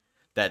Canyon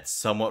that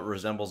somewhat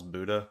resembles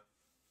Buddha?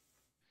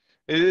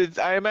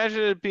 I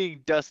imagine it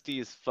being dusty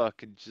as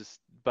fuck and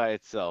just by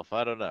itself.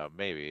 I don't know.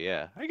 Maybe,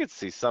 yeah. I could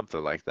see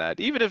something like that.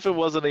 Even if it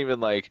wasn't even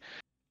like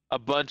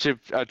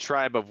a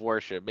tribe of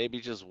worship. Maybe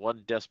just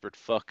one desperate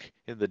fuck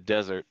in the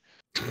desert.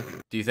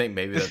 Do you think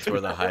maybe that's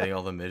where they're hiding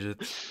all the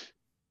midgets?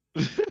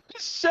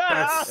 Shut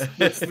up!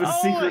 That's the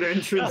secret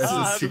entrance.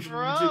 God, the strategic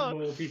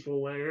mole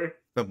people lair.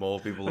 The mole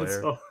people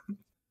lair.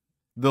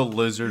 The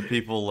lizard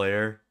people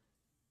lair.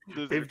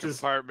 They've just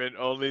compartment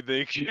only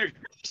they can.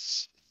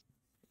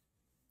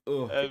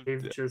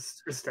 They've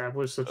just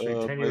established such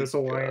a tenuous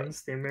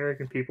alliance. The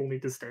American people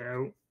need to stay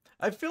out.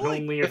 I feel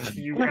like only a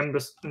few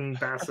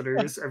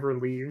ambassadors ever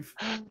leave.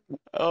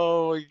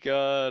 Oh my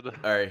god!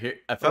 All right, here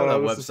I found a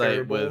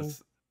website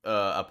with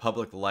a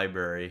public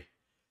library.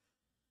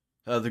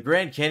 The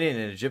Grand Canyon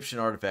and Egyptian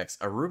artifacts.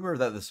 A rumor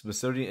that the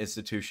Smithsonian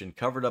Institution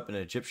covered up an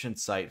Egyptian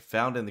site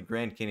found in the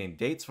Grand Canyon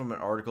dates from an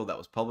article that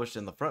was published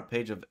in the front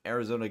page of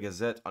Arizona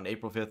Gazette on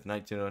April 5th,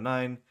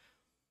 1909.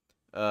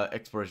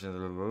 Exploration.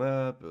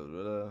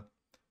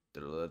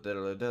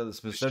 The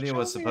Smithsonian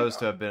was supposed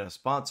to have been a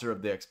sponsor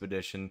of the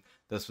expedition.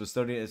 The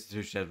Smithsonian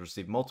Institution has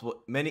received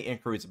many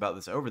inquiries about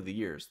this over the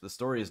years. The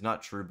story is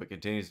not true, but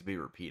continues to be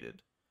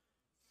repeated.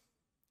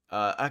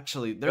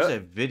 Actually, there's a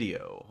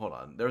video. Hold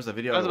on. There's a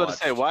video I was about to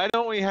say, why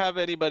don't we have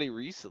anybody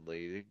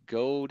recently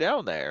go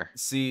down there?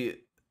 See,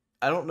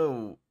 I don't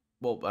know.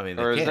 Well, I mean,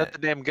 or is that the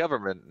damn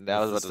government? I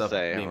was about to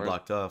say being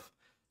blocked off.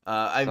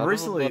 I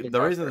recently,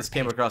 the reason this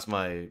came across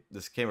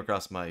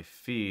my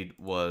feed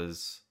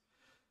was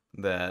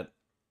that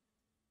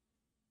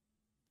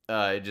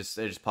it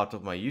just popped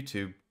up my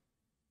YouTube,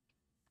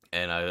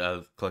 And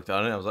I clicked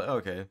on it. I was like,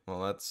 okay,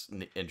 well, that's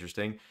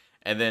interesting.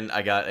 And then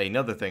I got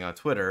another thing on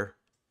Twitter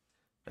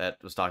that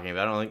was talking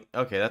about it. I'm like,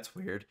 okay, that's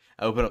weird.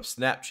 I open up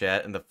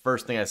Snapchat, and the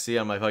first thing I see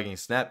on my fucking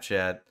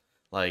Snapchat,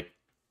 like,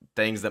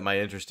 things that might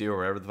interest you or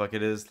whatever the fuck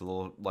it is, the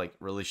little, like,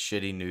 really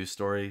shitty news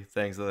story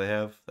things that they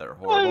have that are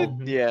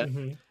horrible. Yeah.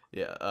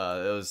 Yeah,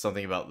 it was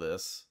something about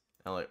this.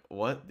 I'm like,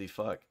 what the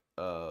fuck?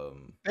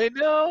 I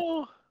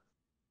know.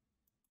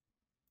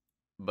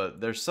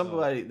 But there's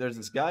somebody, there's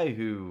this guy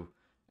who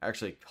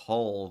actually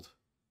called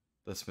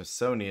the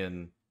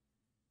Smithsonian,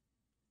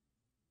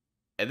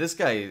 and this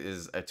guy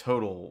is a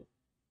total,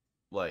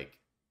 like,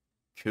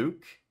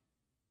 kook,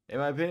 in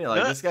my opinion.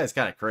 Like, this guy's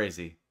kind of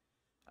crazy,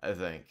 I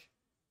think,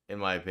 in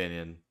my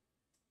opinion.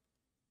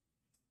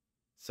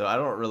 So I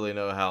don't really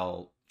know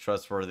how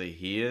trustworthy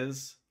he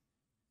is.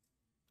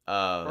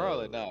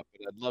 Probably not,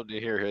 but I'd love to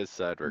hear his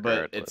side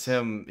regardless. But it's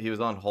him. He was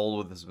on hold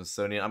with the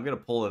Smithsonian. I'm gonna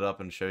pull it up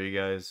and show you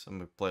guys. I'm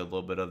gonna play a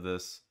little bit of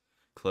this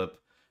clip.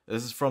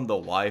 This is from the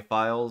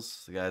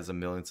Y-Files. The guy has 1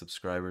 million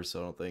subscribers, so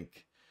I don't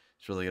think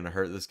it's really gonna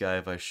hurt this guy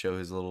if I show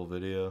his little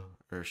video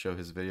or show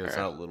his video. It's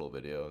not a little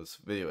video. This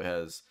video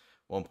has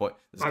 1 point.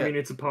 I mean,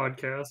 it's a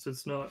podcast.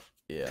 It's not.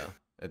 Yeah,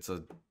 it's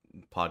a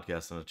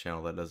podcast on a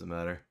channel that doesn't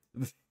matter.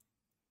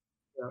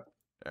 Yeah.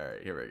 All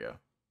right, here we go.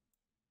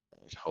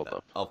 Hold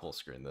up. I'll full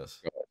screen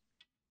this.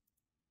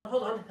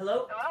 Hold on.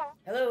 Hello?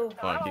 Hello?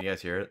 Hold on, can you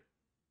guys hear it?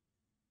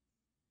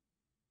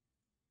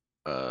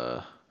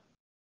 No,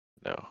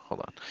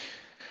 hold on.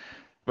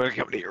 I'm gonna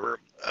come to your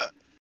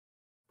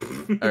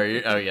room. Oh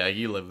yeah,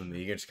 you live with me.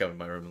 You can just come in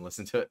my room and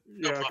listen to it.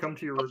 Yeah, come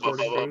to your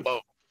recording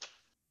booth.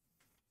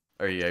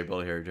 Are you able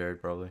to hear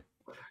Jared? Probably.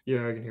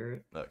 Yeah, I can hear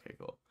it. Okay,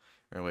 cool.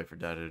 We're gonna wait for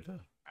Dada to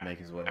make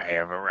his way. I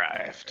have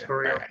arrived.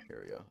 Hurry up.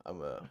 Here we go.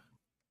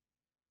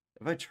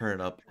 If I turn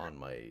it up on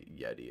my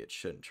Yeti, it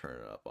shouldn't turn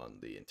it up on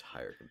the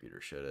entire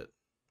computer, should it?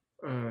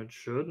 It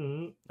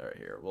shouldn't. All right,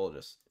 here. We'll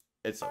just.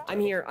 It's. I'm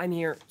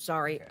here.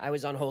 Sorry, I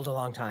was on hold a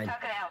long time. How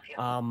can I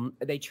help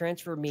you? They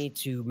transferred me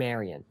to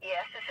Marion.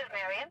 Yes, this is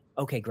Marion.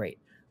 Okay, great.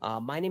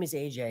 My name is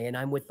AJ, and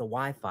I'm with the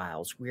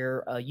Y-Files. We're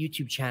a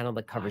YouTube channel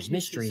that covers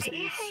mysteries. Did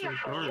you say you're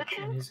from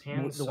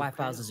YouTube? The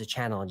Y-Files is a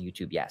channel on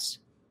YouTube, yes.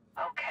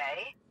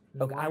 Okay.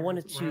 Okay, I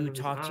wanted to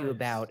talk to you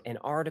about an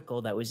article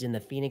that was in the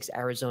Phoenix,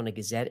 Arizona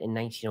Gazette in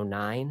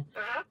 1909,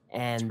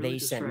 and they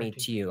sent me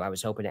to you. I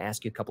was hoping to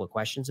ask you a couple of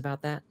questions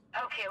about that.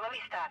 Okay, let me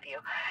stop you.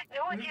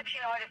 No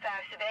Egyptian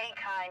artifacts of any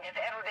kind have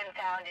ever been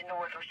found in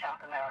North or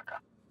South America.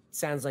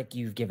 Sounds like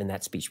you've given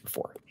that speech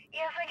before.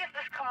 Yes, I get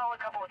this call a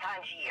couple of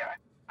times a year.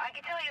 I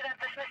can tell you that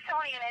the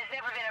Smithsonian has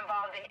never been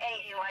involved in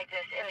anything like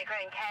this in the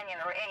Grand Canyon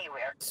or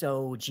anywhere.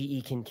 So, G.E.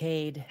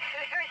 Kincaid?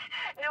 There's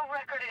no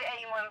record of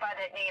anyone by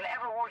that name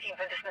ever working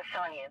for the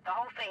Smithsonian. The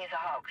whole thing is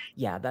a hoax.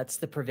 Yeah, that's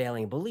the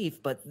prevailing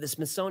belief, but the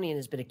Smithsonian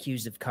has been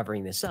accused of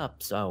covering this up,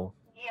 so...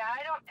 Yeah,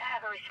 I don't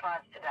have a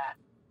response to that.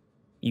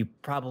 You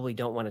probably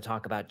don't want to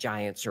talk about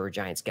giants or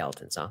giant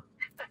skeletons, huh?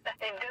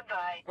 And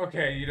goodbye.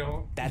 Okay, you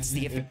don't. That's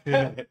the...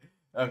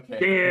 Okay.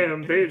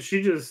 Damn,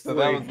 she just. So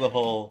like, that was the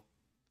whole.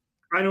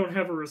 I don't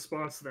have a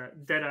response to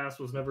that. Deadass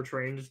was never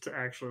trained to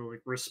actually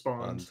like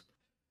respond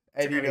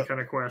to any kind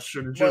of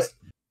question. Just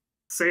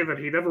say that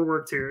he never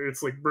worked here.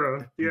 It's like, bro,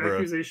 the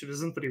accusation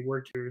isn't that he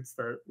worked here. It's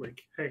that like,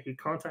 hey, he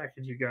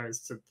contacted you guys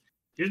to.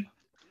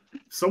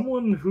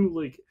 Someone who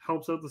like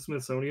helps out the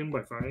Smithsonian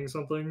by finding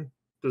something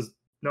does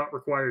not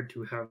required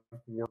to have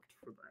worked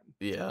for them.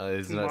 Yeah,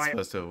 it's not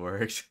supposed to have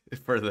worked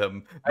for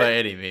them by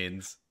any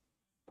means.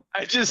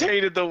 I just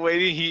hated the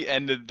way he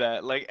ended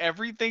that. Like,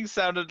 everything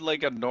sounded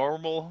like a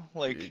normal,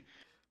 like...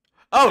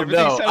 Oh,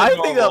 no, I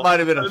think that might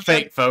have been a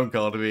fake phone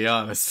call, to be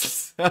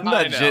honest. I'm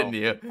not shitting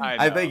you.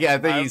 I think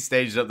he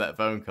staged up that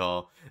phone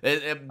call.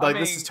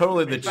 This is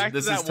totally the...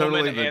 This is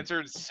totally the...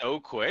 answered so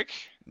quick.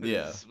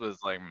 Yeah. Was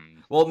like...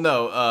 Well,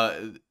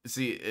 no,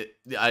 see,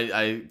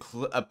 I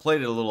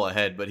played it a little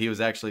ahead, but he was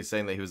actually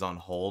saying that he was on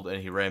hold,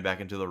 and he ran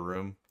back into the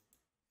room.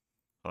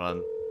 Hold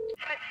on.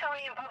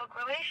 Smithsonian Public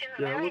Relations.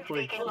 Yeah, it looked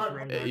like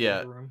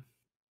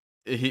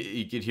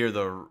you could hear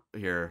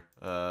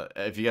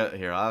if you got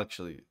here, I'll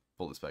actually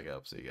pull this back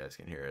up so you guys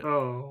can hear it.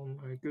 Oh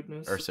my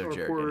goodness! Or so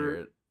Jared can hear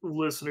it.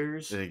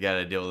 Listeners, you got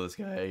to deal with this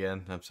guy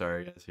again. I'm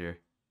sorry, guys. Here.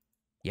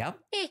 Yep.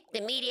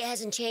 The media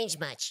hasn't changed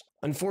much.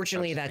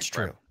 Unfortunately, that's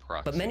true.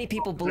 But many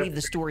people believe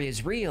the story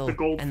is real,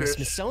 and the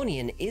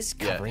Smithsonian is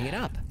covering it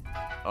up.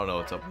 I don't know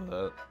what's up with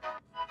that.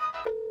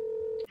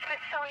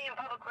 Smithsonian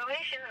Public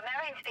Relations,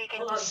 Marion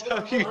speaking.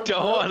 So you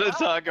don't want to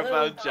talk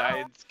about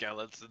giant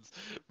skeletons,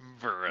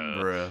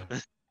 bruh.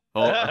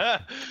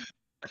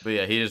 But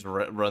yeah, he just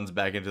runs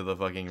back into the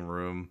fucking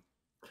room.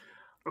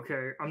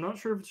 Okay, I'm not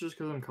sure if it's just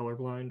because I'm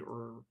colorblind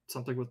or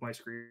something with my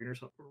screen or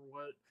something or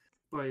what,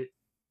 but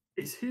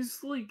is his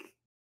like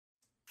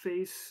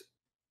face?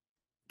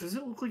 Does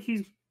it look like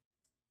he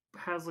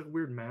has like a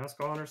weird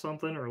mask on or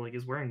something, or like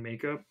is wearing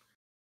makeup?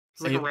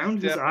 It's like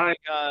around his eye.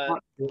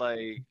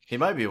 Like he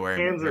might be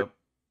wearing makeup.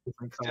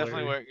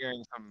 Definitely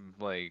wearing some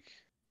like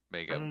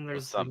makeup. And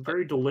there's some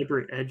very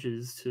deliberate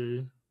edges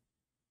to.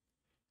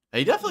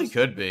 He definitely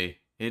could be.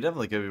 He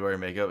definitely could be wearing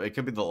makeup. It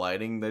could be the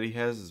lighting that he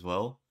has as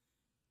well.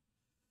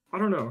 I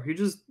don't know. He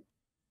just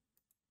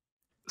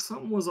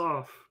something was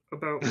off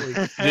about like.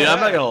 Dude, I'm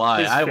not gonna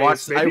lie. I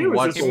watched. He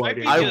might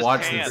be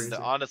just tanned.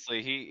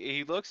 Honestly,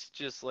 he looks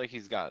just like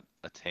he's got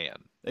a tan.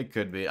 It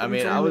could be. I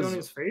mean, on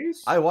his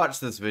face? I watched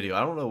this video.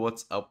 I don't know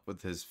what's up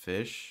with his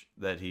fish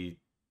that he.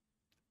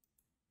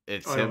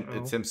 It's him.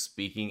 It's him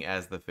speaking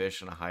as the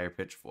fish in a higher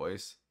pitched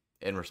voice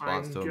in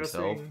response to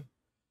himself.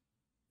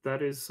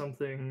 That is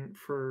something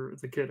for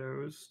the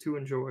kiddos to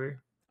enjoy.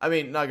 I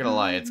mean, not gonna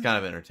lie, it's kind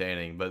of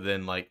entertaining. But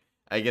then, like,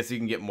 I guess you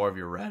can get more of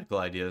your radical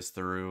ideas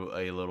through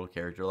a little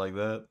character like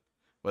that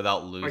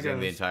without losing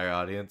the entire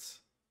audience.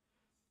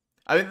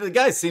 I mean, the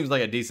guy seems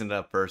like a decent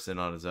enough person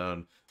on his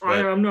own.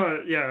 I'm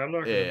not. Yeah, I'm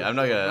not. Yeah, I'm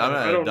not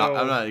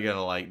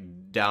gonna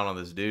like down on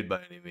this dude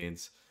by any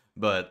means.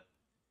 But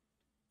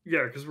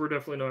yeah, because we're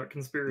definitely not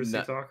conspiracy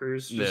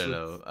talkers.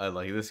 No. I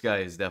like this guy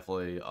is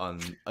definitely on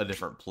a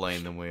different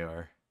plane than we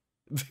are.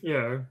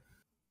 Yeah.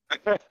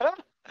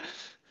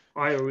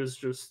 I was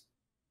just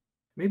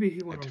maybe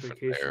he went on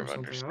vacation or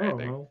something. I don't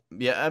know.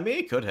 Yeah, I mean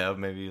he could have.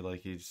 Maybe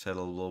like he just had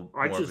a little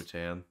more of a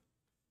tan.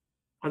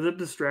 That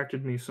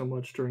distracted me so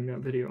much during that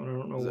video, and I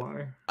don't know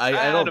why. I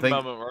don't think.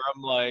 A moment where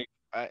I'm like,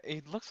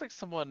 he looks like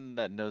someone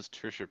that knows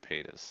Trisha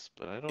Paytas,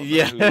 but I don't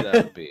know who that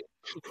would be.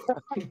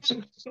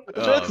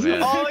 That's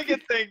all I can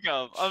think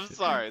of. I'm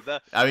sorry.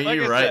 I mean,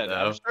 you're right though.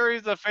 I'm sure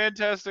he's a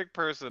fantastic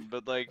person,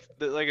 but like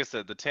I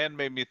said, the tan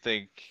made me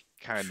think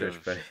kind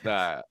of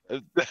that.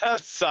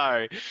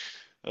 Sorry.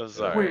 I'm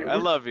sorry. I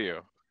love you.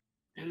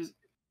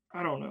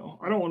 I don't know.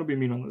 I don't want to be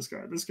mean on this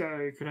guy. This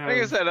guy could have.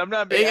 Like I said, I'm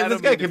not being.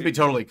 This guy can be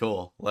totally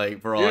cool.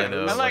 Like for all I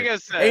know. And like I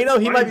said, and, you know,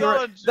 he might be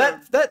right.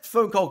 That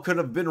phone call could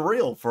have been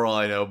real for all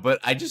I know, but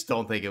I just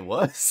don't think it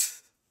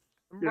was.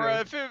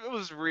 Bro, if it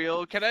was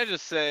real, can I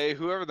just say,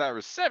 whoever that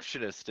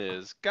receptionist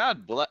is,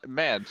 God bless,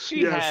 man,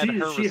 she had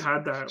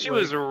that. She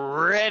was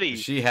ready.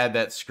 She had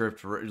that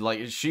script,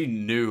 like she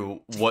knew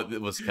what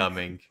was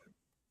coming.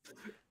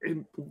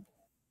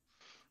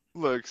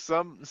 Look,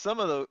 some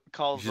of the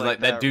calls she's like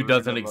that dude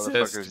doesn't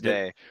exist.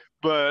 Day,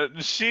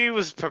 but she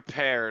was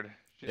prepared.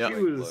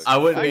 I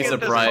wouldn't be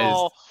surprised.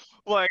 Call,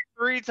 like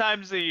 3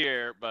 times a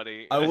year,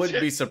 buddy. I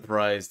wouldn't be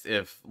surprised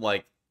if,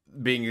 like,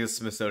 being a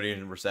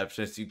Smithsonian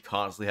receptionist, you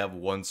constantly have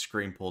one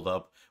screen pulled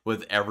up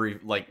with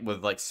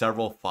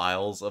several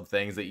files of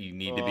things that you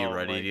need to be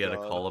ready to get a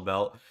call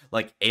about,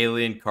 like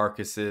alien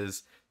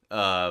carcasses,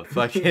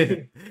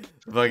 fucking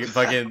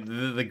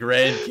the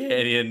Grand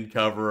Canyon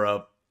cover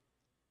up.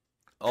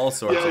 All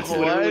sorts of shit.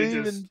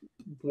 Literally just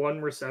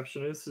one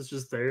receptionist is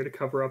just there to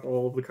cover up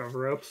all of the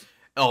cover-ups.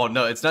 Oh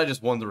no, it's not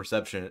just one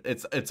receptionist.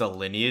 It's a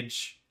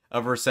lineage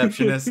of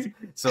receptionists.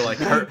 So like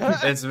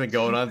it's been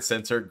going on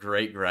since her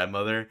great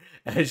grandmother,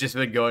 and it's just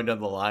been going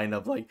down the line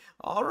of like,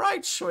 all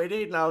right,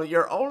 sweetie, now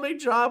your only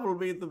job will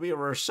be to be a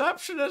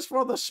receptionist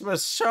for the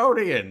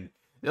Smithsonian.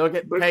 You'll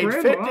get paid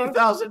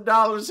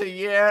 $50,000 a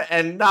year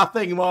and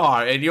nothing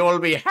more, and you'll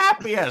be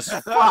happy as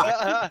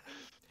fuck.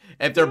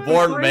 If they're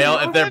born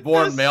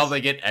male,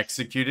 they get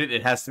executed.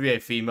 It has to be a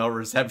female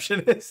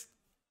receptionist.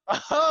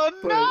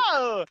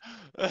 Oh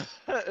no!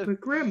 But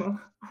Grandma,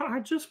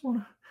 I just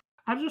wanna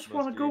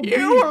go.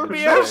 You will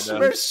be a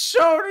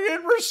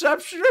Smithsonian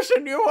receptionist,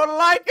 and you will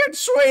like it,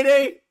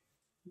 sweetie.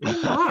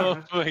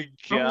 Oh my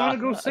God! I want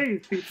to go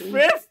save people.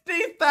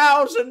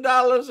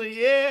 $50,000 a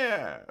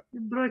year.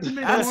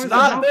 That's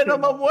not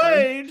minimum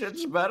wage.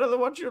 It's better than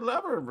what you'll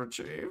ever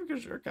achieve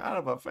because you're kind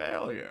of a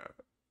failure.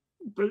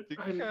 But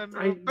I'm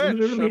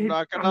getting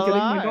my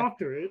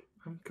doctorate.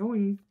 I'm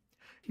going.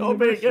 Don't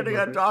be getting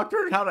a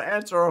doctorate how to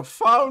answer a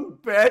phone,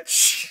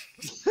 bitch.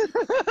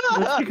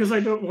 That's because I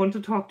don't want to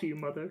talk to you,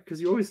 Mother,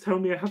 because you always tell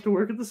me I have to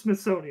work at the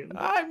Smithsonian.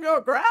 I'm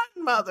your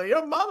grandmother.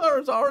 Your mother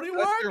is already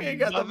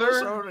working at the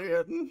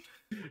Smithsonian.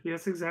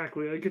 Yes,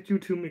 exactly. I get you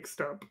two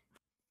mixed up.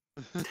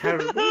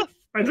 Terrible.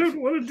 I don't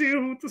want to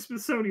deal with the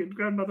Smithsonian,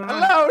 Grandmother.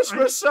 Hello,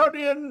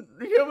 Smithsonian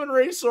Human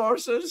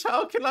Resources.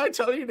 How can I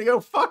tell you to go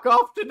fuck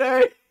off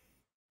today?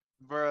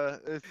 Bruh,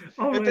 if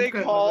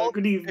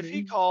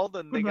he called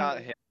and they got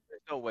him,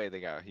 there's no way they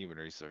got Human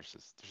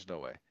Resources. There's no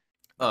way.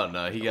 Oh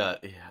no, he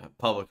got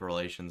public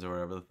relations or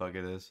whatever the fuck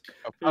it is.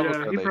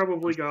 Yeah, he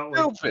probably got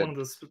like one of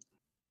the.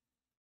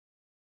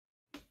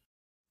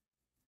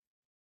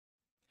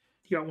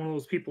 He got one of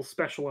those people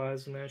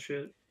specialized in that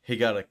shit. He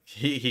got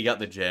he got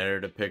the janitor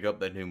to pick up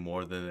that knew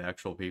more than the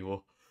actual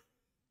people.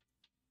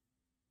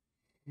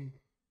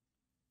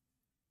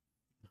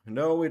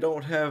 No, we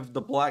don't have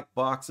the black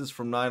boxes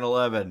from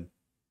 9/11.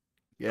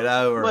 Get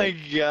over it. Oh my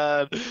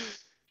God.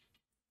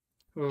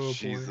 Oh,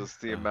 Jesus,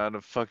 the amount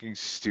of fucking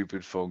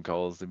stupid phone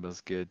calls they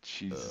must get.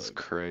 Jesus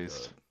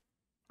Christ.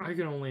 I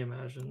can only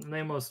imagine.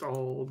 They must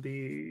all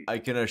be... I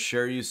can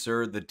assure you,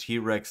 sir, the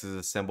T-Rex is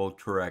assembled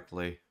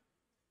correctly.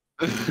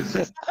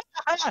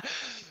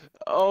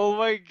 Oh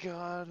my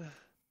God.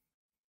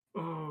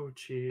 Oh,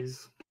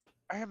 jeez.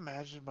 I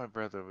imagine my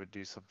brother would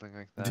do something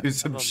like that. Do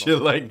some shit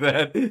like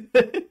that.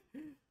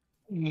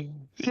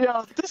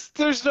 Yeah,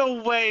 there's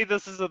no way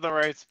this is in the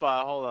right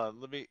spot. Hold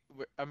on,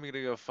 I'm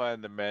gonna go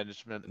find the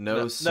management.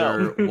 No,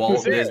 sir.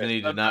 Walt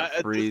Disney did not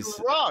freeze. This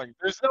is wrong.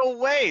 There's no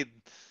way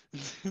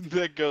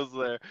that goes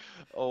there.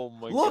 Oh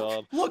my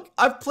god. Look!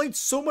 I've played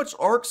so much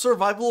Ark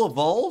Survival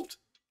Evolved.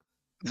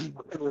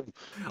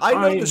 I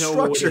know the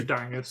structure. What a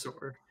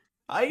dinosaur.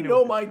 I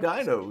know my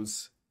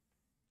dinos.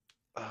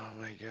 Oh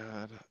my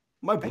god.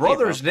 My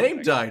brother's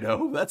named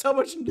Dino. That's how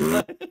much.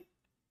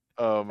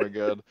 Oh my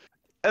god.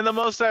 And the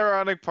most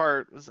ironic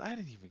part was I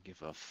didn't even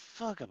give a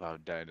fuck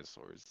about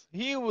dinosaurs.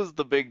 He was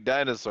the big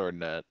dinosaur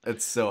nut.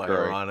 It's so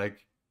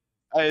ironic.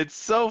 It's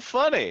so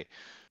funny.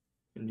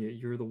 And yet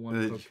you're the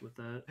one hooked with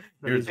that.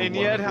 And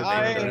yet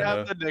I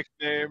have the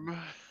nickname.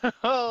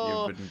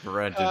 Oh, you've been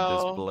granted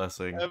this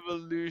blessing.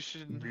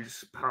 Evolution.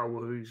 This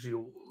power is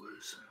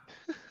yours.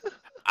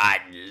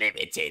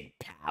 Unlimited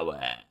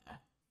power.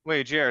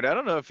 Wait, Jared, I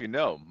don't know if you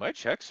know. My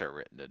checks are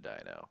written to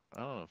Dino. I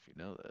don't know if you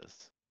know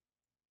this.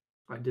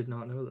 I did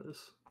not know this.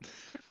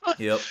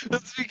 Yep.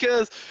 That's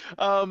because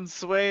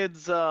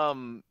Swade's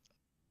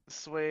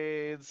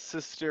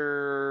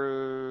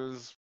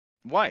sister's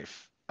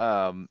wife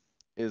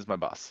is my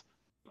boss.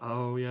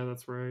 Oh yeah,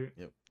 that's right.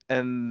 Yep.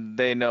 And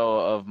they know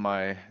of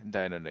my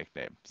Dino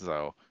nickname,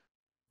 so.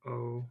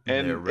 Oh.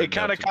 And it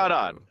kind of caught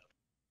on.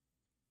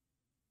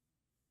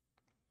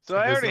 So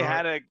I already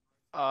had it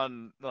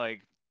on,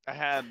 like, I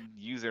had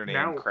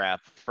username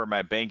crap for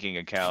my banking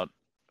account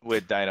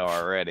with Dino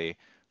already.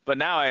 But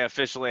now I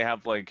officially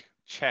have, like,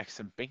 checks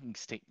and banking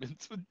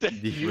statements with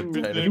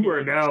Dino. You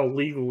are now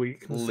legally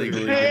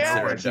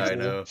considered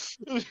Dino.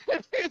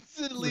 It's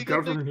a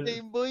legal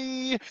nickname,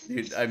 boy.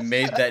 Dude, I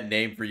made that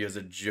name for you as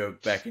a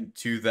joke back in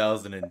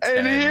 2010.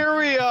 And here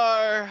we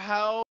are.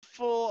 How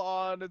full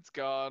on it's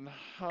gone.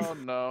 Oh,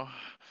 no.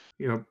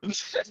 Yep.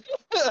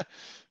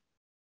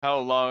 How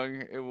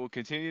long it will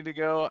continue to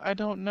go, I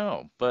don't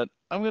know. But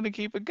I'm going to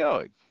keep it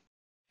going.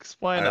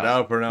 Why not? I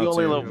now pronounce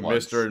you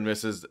Mr. and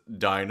Mrs.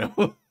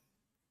 Dino.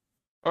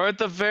 Or at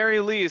the very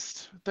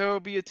least, there will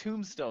be a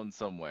tombstone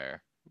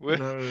somewhere.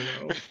 No.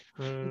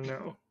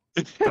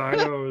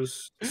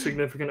 Dino's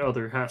significant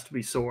other has to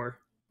be Soar.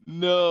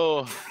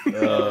 No.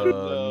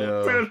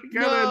 No.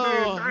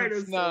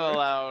 It's not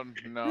allowed.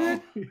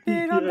 No.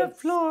 Get on the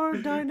floor,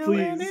 Dino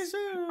and his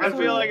I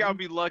feel like I'll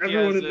be lucky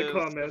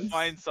to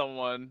find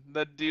someone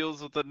that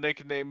deals with the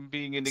nickname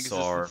being in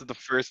existence in the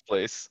first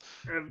place.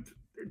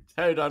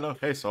 Hey Dino,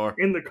 hey Sor.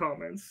 In the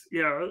comments,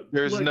 yeah.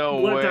 There's no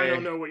way. Let Dino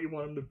know what you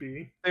want him to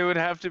be. They would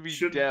have to be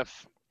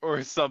deaf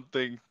or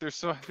something.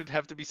 Would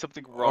have to be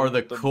something wrong. Or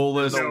the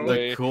coolest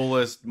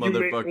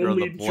motherfucker on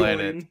the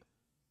planet.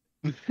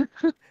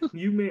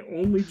 You may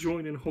only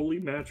join in holy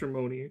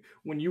matrimony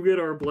when you get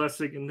our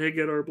blessing and they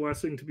get our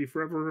blessing to be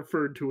forever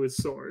referred to as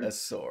Sor.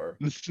 As Sor.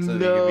 So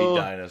they can be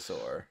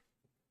Dinosaur.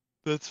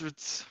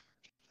 That's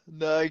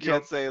no, I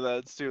can't say that.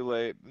 It's too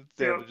late.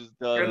 It's just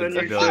done. And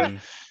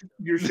then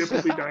your ship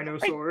will be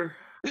Dinosaur.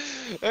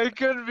 It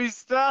couldn't be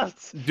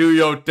stopped. Do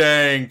your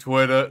thing,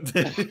 Twitter.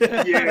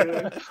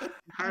 Yeah.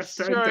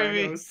 Hashtag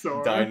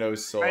Dinosaur.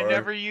 Dinosaur. I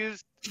never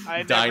used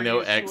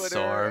Dino Twitter,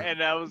 XR.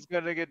 and I was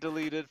gonna get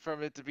deleted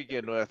from it to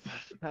begin with.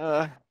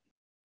 Oh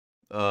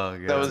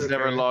god. That was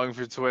never long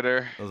for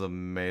Twitter. That was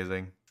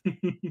amazing.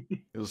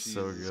 It was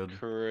so good.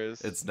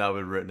 Christ. It's now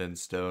been written in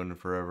stone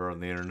forever on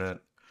the internet.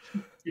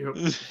 Yep.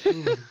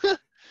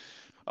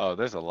 Oh,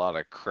 there's a lot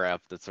of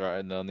crap that's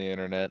written on the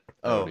internet.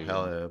 Oh,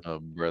 hell yeah. Oh,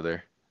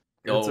 brother.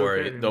 Don't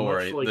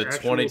worry. Like the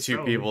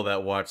 22 people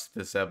that watched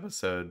this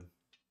episode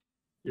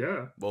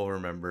will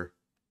remember.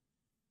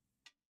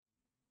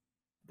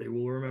 They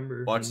will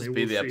remember. Watch this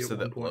be the episode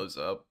that blows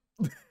up.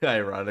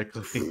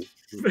 Ironically.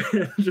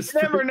 Just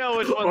never know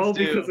which ones all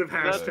do. Because of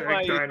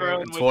hashtag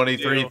Dino.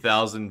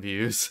 23,000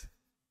 views.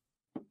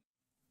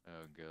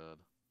 Oh, God.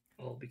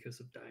 All because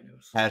of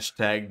dinos.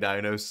 Hashtag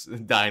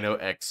Dino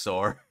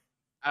XR.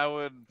 I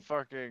would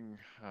fucking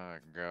oh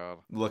god.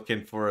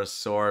 Looking for a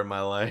sore in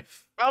my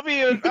life. I'll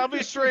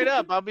be straight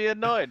up. I'll be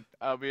annoyed.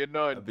 I'll be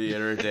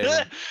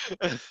irritated.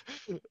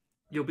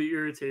 You'll be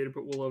irritated,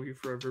 but we'll love you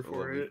forever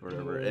for it.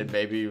 Forever. And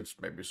maybe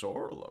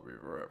sore will love you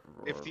forever.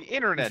 If the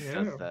internet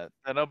does that,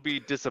 then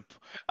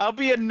I'll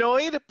be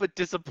annoyed but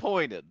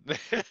disappointed.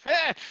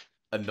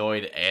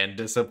 Annoyed and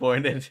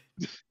disappointed.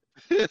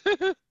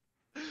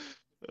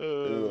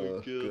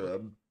 Oh,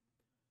 God.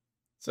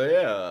 So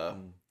yeah,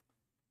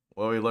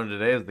 what we learned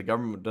today is the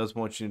government does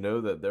want you to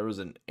know that there was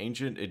an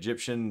ancient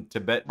Egyptian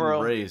Tibetan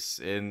race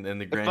in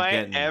the Grand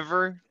Canyon. If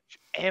I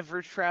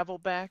ever travel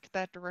back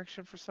that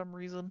direction for some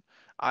reason,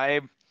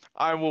 I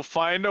will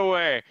find a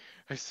way.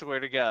 I swear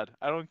to God.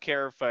 I don't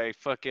care if I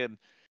fucking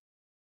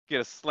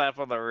get a slap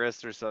on the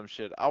wrist or some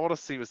shit. I want to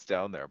see what's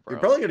down there, bro. You're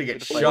probably gonna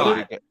get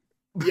shot.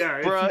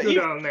 Yeah, bro, if you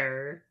go down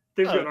there.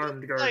 They've got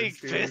armed guards, like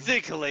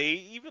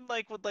physically, even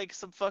like with like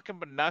some fucking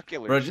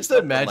binoculars. Bro, just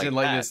imagine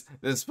like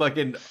this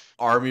fucking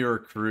army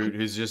recruit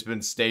who's just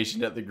been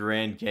stationed at the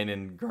Grand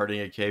Canyon guarding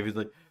a cave. He's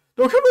like,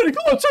 "No, come in,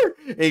 come on, sir!"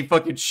 And he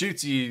fucking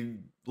shoots you,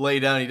 lay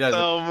down, he dies.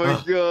 Oh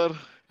my god!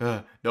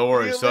 Don't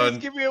worry, son.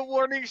 Give me a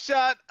warning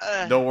shot.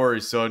 Don't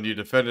worry, son. You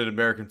defended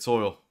American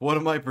soil. What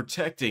am I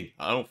protecting?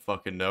 I don't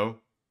fucking know.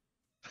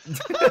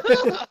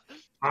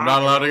 I'm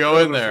not allowed to go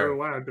in there. You're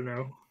allowed to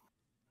know.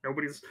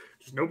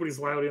 Nobody's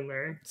allowed in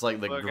there. It's like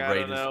the Look, greatest. I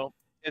don't know.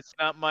 It's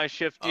not my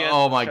shift yet.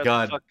 Oh my Shut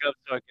god. The fuck up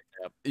so I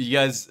can nap.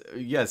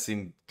 You guys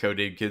seen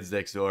Codename Kids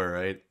Next Door,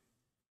 right?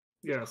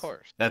 Yes. Of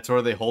course. That's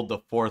where they hold the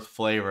fourth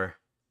flavor.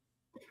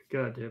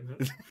 God damn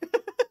it.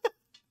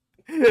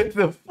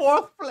 The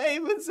fourth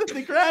flavor's in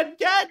the Grand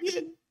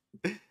Canyon.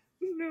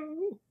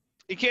 No.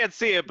 You can't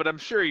see it, but I'm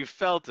sure you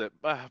felt it.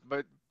 My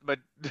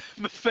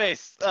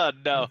face. Oh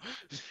no.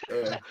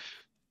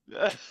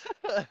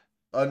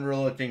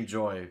 Unrelenting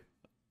joy,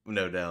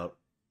 no doubt.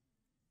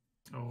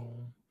 Oh.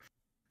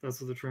 That's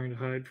what they're trying to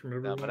hide from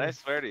everyone. No, but I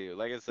swear to you,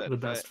 like I said, The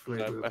best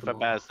flavor if of I them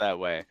pass that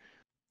way,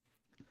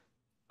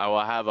 I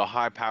will have a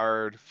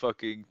high-powered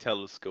fucking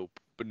telescope,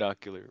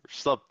 binocular, or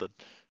something.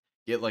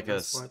 Get like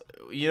That's a,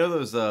 what- you know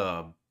those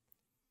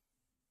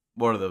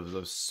what are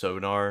those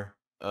sonar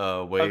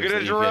waves I'll get that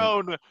a you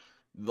drone.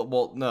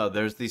 well, no,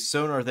 there's these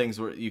sonar things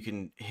where you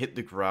can hit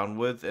the ground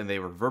with, and they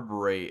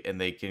reverberate, and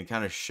they can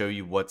kind of show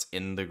you what's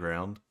in the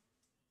ground.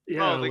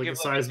 Yeah, they like a give, like, a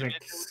seismic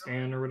dimension?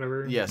 scan or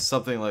whatever. Yeah,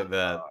 something like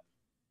that.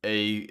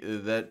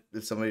 That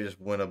somebody just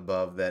went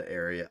above that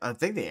area. I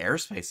think the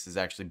airspace is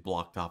actually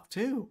blocked off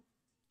too.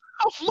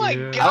 Oh my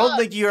Yeah. god! I don't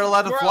think you're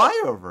allowed to Bro,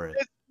 fly over it.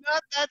 It's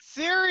not that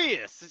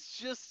serious. It's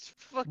just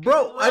fucking.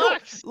 Bro, I don't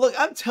rocks. look.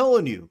 I'm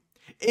telling you,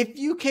 if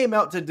you came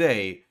out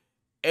today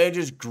and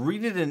just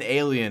greeted an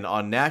alien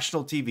on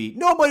national TV,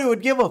 nobody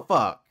would give a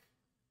fuck.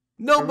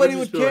 Nobody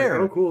would just be like, care.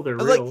 oh, cool, they're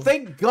I'm real. like,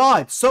 thank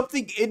God,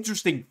 something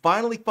interesting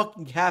finally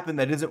fucking happened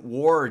that isn't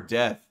war or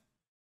death.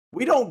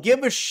 We don't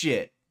give a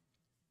shit.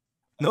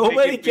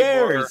 Nobody it'd be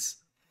more- cares.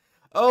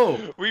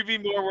 Oh, We'd be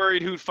more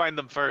worried who'd find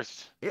them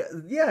first.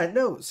 yeah,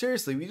 no,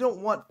 seriously, we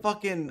don't want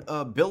fucking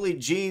Billy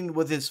Jean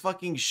with his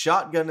fucking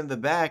shotgun in the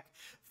back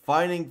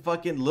finding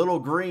fucking Little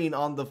Green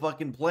on the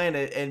fucking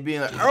planet and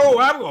being like, oh,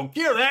 I'm gonna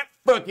kill that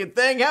fucking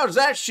thing. How does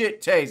that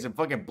shit taste? And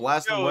fucking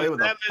blasting Yo, away with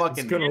a that is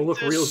fucking It's gonna look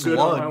real slug. good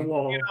on my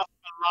wall. Get off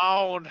my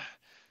lawn.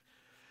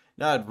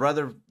 No, I'd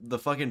rather the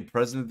fucking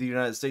president of the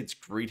United States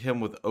greet him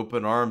with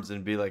open arms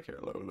and be like,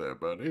 hello there,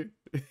 buddy.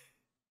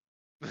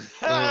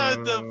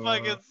 The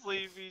fucking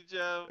sleepy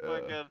Joe.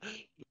 Fucking.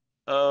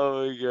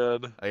 Oh my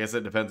god. I guess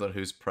it depends on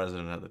who's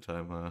president at the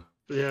time, huh?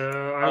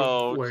 Yeah.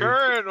 Oh, like,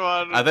 current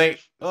one. I think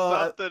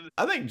something.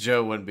 I think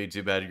Joe wouldn't be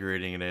too bad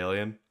greeting an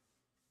alien.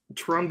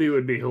 Trumpy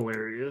would be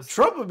hilarious.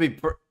 Trump would be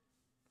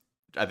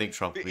I think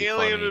Trump would The be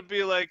alien funny. would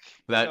be like.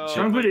 That oh, shit-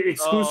 Trump would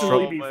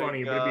exclusively oh be my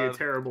funny, but it'd be a God.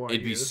 terrible idea.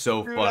 It'd be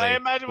so Dude, I funny.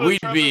 imagine what We'd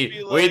Trump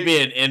be would we'd be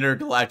like. an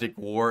intergalactic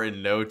war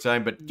in no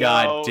time, but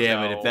god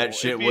damn it, if that no.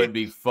 shit It'd be- wouldn't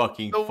be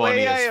fucking The funny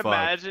way as I fuck.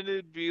 imagine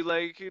it'd be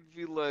like,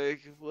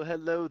 well,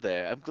 hello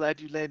there. I'm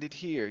glad you landed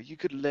here. You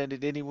could have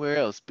landed anywhere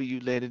else, but you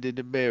landed in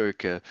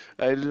America.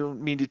 I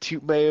don't mean to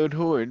toot my own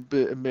horn,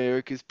 but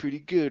America's pretty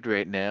good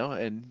right now,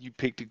 and you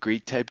picked a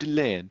great type to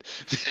land.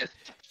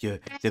 Yeah,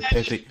 the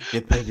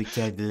perfect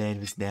time to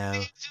land was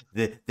now.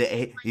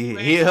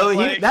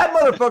 That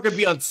motherfucker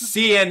be on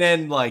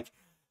CNN like,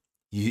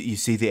 you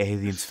see, the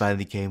aliens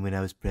finally came when I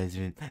was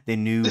president. They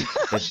knew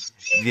that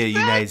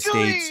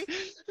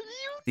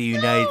the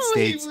United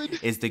States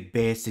is the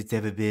best it's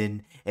ever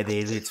been, and the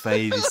aliens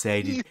finally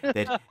decided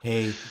that,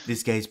 hey,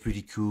 this guy's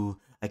pretty cool.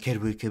 I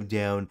can't wait to come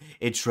down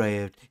and try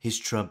out his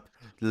Trump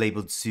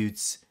labeled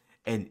suits.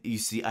 And you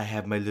see, I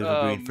have my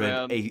little green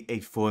friend, a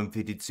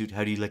form-fitted suit.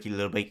 How do you like it,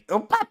 little baby?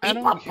 I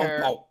don't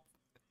care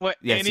what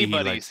Yeah, see, he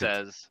anybody likes it.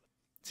 says.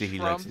 See, he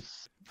likes it.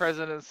 Trump's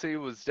presidency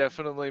was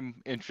definitely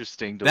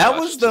interesting to That watch,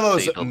 was to the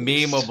most say the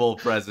least. memeable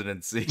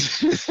presidency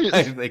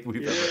I think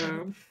we've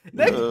ever.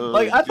 Yeah.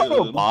 Like, I thought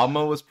God.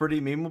 Obama was pretty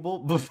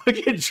memeable, but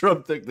fucking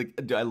Trump took the.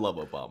 Dude, I love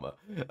Obama.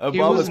 was-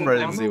 Obama's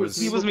presidency Obama was.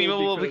 He was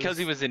memeable memeable because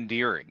he because- was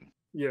endearing.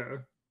 Yeah.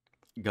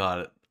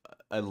 God,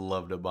 I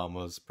loved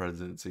Obama's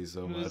presidency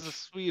so He was a much. Oh,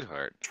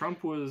 sweetheart.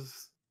 Trump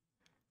was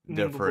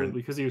Different. memeable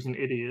because he was an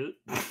idiot.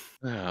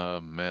 Oh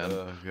man.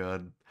 Oh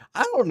god,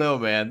 I don't know,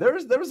 man. There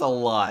was a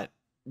lot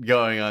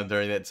going on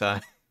during that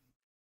time.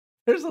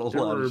 There's a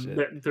lot of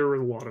shit. There were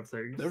a lot of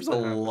things. There was a that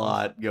happened.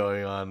 lot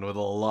going on with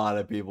a lot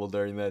of people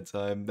during that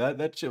time.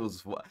 That shit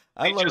was.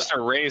 I They love. just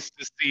a race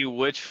to see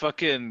which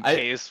fucking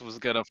case was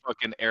gonna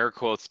fucking air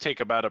quotes take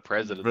him out of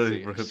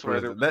presidency. I swear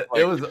there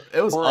It was,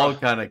 was bruh. all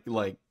kind of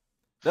like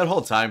that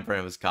whole time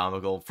frame was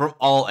comical from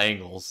all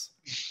angles.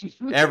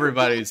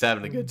 Everybody was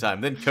having a good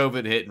time. Then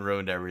COVID hit and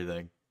ruined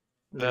everything.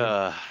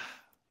 uh,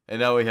 And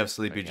now we have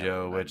Sleepy I can't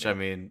Joe, which I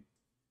remember.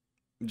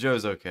 mean,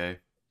 Joe's okay.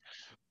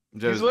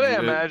 he's what I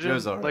imagine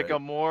Joe's all like right. a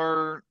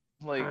more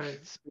like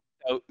Alright.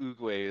 out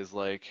Oogway is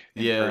like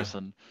in Yeah.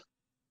 person.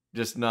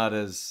 Just not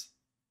as,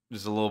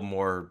 just a little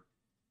more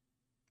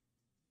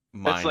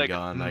mind like,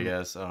 gone, I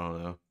guess. I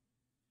don't know.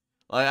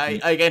 I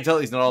can't tell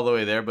he's not all the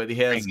way there, but he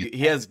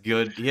has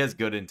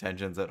good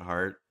intentions at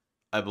heart,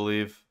 I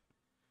believe.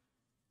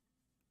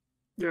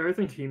 Yeah, I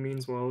think he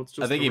means well. It's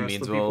just I think the he rest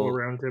means of the people well.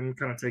 around him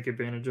kind of take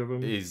advantage of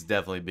him. He's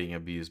definitely being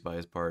abused by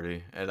his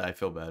party, and I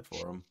feel bad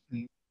for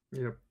him.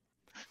 Yep.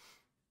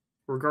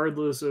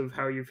 Regardless of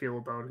how you feel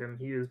about him,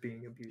 he is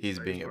being abused. He's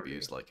by being his party.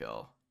 abused like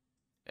hell.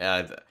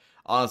 And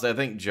honestly, I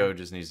think Joe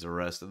just needs to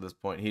rest at this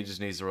point. He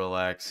just needs to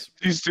relax.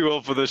 He's too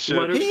old for this shit.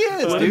 Let him, He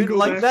is, let him dude. go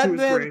Like back that to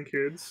his man.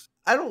 grandkids.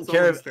 I don't It's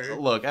care. always If, there.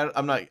 look,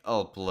 I'm not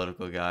a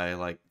political guy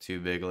like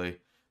too bigly,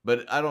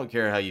 but I don't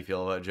care how you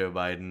feel about Joe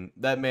Biden.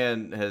 That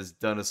man has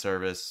done a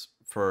service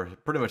for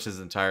pretty much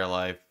his entire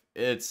life.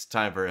 It's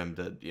time for him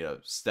to,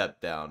 step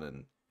down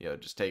and,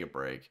 just take a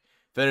break,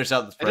 finish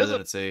out this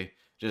presidency.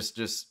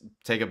 Just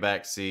take a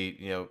back seat.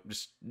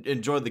 Just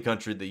enjoy the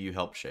country that you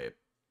helped shape.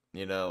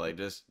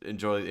 Just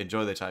enjoy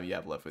the time you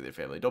have left with your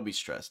family. Don't be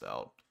stressed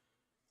out.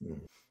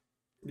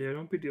 Yeah,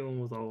 don't be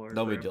dealing with all that.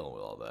 Don't be dealing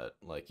with all that.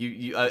 Like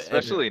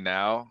especially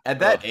now. At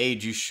that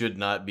age, you should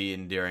not be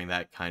enduring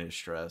that kind of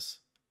stress.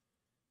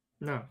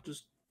 No,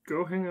 just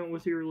go hang out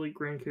with your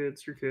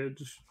grandkids, your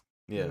kids.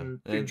 Yeah,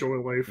 and enjoy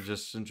life.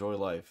 Just enjoy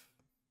life.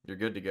 You're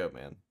good to go,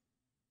 man.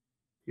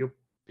 Yep.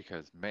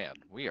 Because man,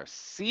 we are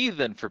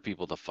seething for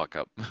people to fuck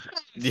up.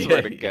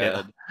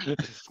 Yeah.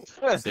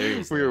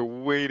 Seriously. We are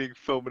waiting,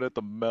 foaming at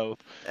the mouth.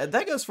 And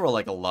that goes for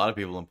like a lot of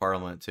people in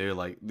Parliament too.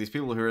 Like these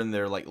people who are in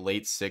their like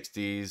late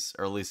 60s,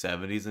 early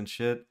 70s and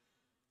shit.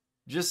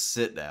 Just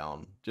sit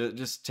down.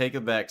 Just take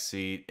a back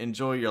seat.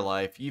 Enjoy your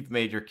life. You've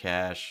made your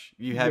cash.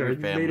 You have your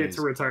family. Made it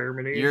to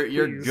retirement age.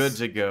 You're good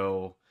to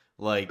go.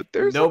 Like but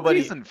there's nobody,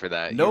 a reason for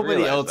that.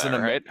 Nobody else that,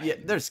 in right? Yeah,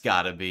 there's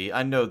gotta be.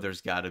 I know there's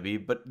gotta be.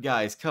 But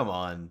guys, come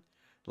on.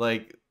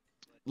 Like,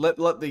 let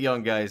the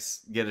young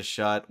guys get a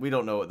shot. We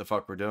don't know what the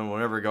fuck we're doing.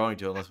 We're never going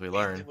to unless we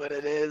learn. What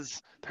it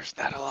is. There's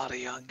not a lot of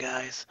young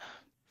guys.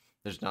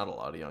 There's not a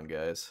lot of young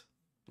guys.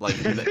 Like,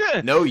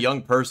 no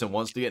young person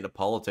wants to get into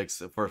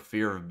politics for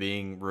fear of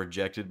being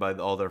rejected by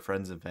all their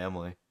friends and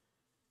family.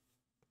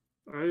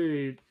 I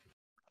don't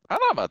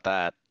know about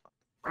that.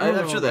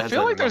 I'm sure that I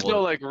feel like there's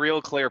no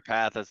real clear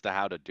path as to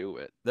how to do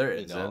it. There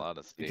isn't,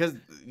 honestly. because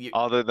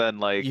other than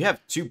like you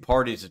have two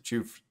parties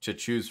to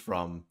choose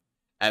from.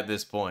 At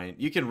this point,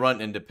 you can run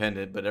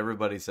independent, but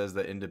everybody says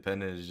that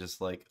independent is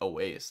just like a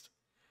waste.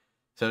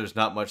 So there's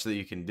not much that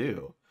you can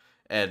do.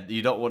 And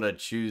you don't want to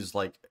choose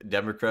like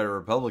Democrat or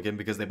Republican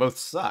because they both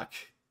suck.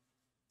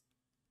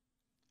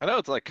 I know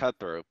it's like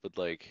cutthroat, but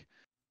like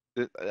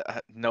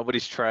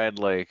nobody's tried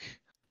like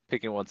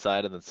picking one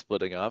side and then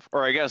splitting off.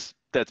 Or I guess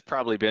that's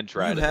probably been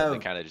tried and then they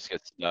kind of just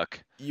get stuck.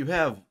 You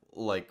have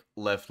like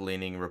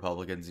left-leaning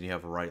Republicans and you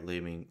have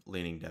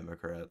right-leaning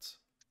Democrats.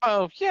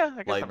 Oh yeah,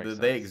 I guess like that makes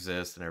they sense.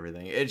 exist and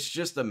everything. It's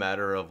just a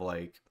matter of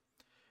like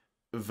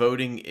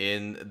voting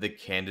in the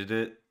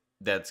candidate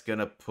that's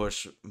gonna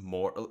push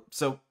more.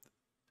 So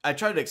I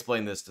tried to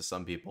explain this to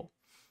some people.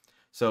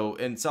 So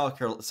in South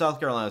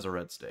Carolina is a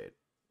red state,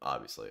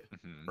 obviously,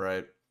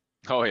 right?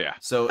 Oh yeah.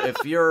 So if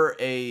you're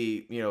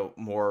a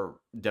more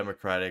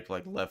democratic,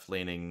 like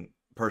left-leaning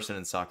person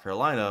in South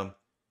Carolina,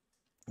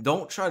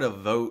 don't try to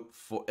vote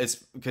for it's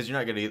because you're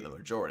not going to get the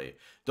majority.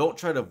 Don't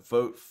try to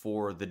vote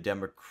for the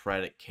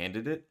Democratic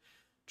candidate.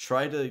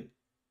 Try to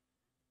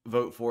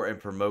vote for and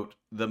promote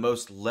the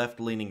most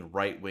left-leaning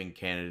right-wing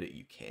candidate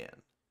you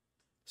can.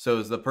 So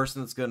is the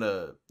person that's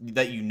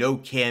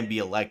that can be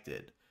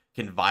elected,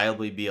 can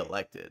viably be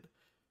elected.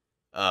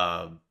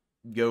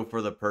 Go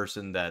for the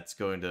person that's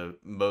going to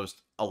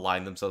most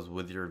align themselves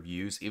with your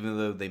views, even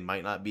though they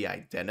might not be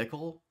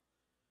identical.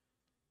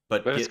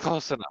 But it's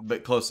close enough.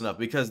 But close enough,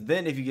 because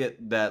then if you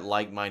get that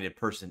like-minded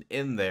person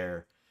in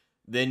there,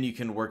 then you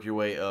can work your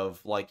way of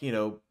like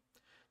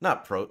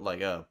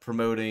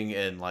promoting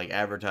and like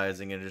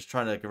advertising and just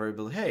trying to convert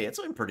people. Hey, it's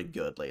been pretty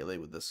good lately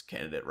with this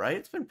candidate, right?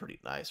 It's been pretty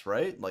nice,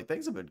 right? Like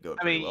things have been going.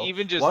 I mean, well.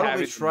 Even just why don't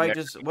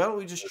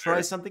we just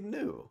try something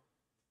new?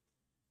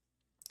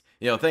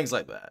 Things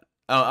like that.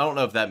 I don't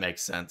know if that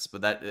makes sense,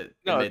 but it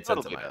made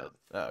sense in my head.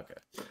 Oh, okay.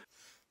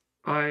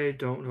 I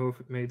don't know if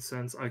it made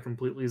sense. I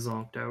completely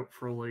zonked out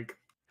for like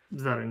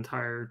that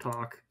entire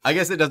talk. I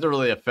guess it doesn't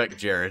really affect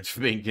Jared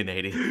for being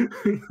Canadian.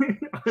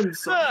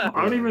 I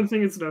don't even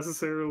think it's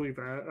necessarily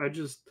that.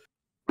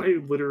 I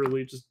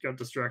literally just got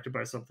distracted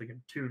by something and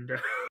tuned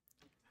out.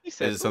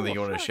 Is it something you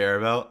want to share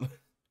about?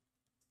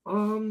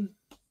 I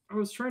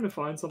was trying to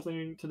find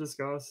something to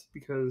discuss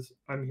because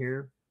I'm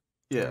here.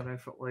 Yeah. And I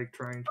felt like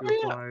trying to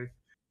apply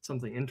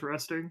something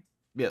interesting.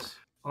 Yes.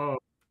 But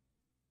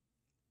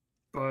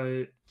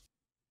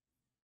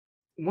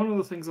one of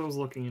the things I was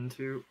looking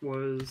into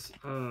was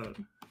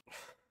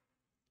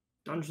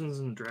Dungeons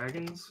and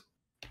Dragons.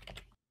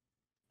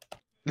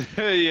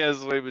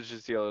 Yes, Wade was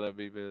just yelling at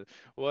me, but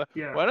what?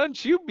 Yeah. Why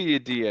don't you be a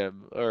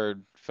DM or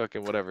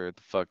fucking whatever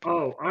the fuck?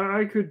 Oh,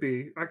 I could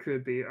be. I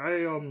could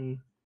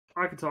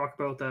talk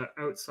about that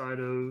outside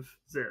of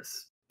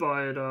this,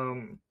 but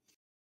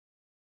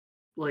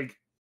like,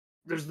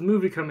 there's the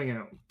movie coming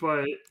out,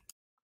 but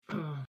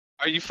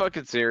are you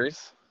fucking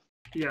serious?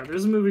 Yeah,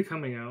 there's a movie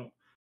coming out,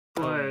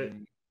 but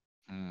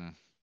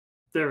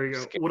there we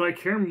go. What I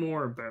care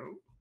more about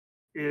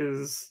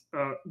is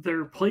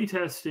they're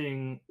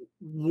playtesting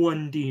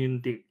one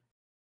D&D.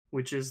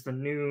 which is the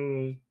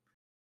new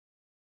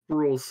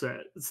rule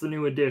set. It's the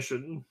new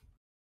edition.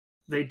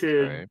 They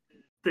did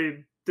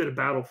a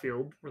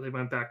Battlefield where they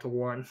went back to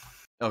 1.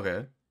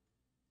 Okay.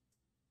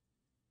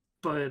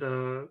 But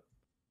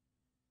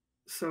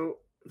so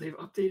they've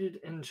updated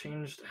and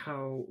changed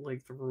how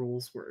like the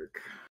rules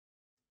work.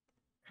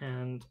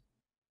 And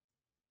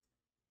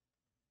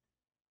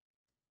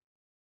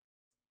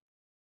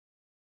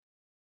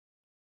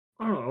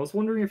I don't know, I was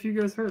wondering if you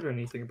guys heard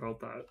anything about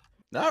that.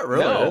 Not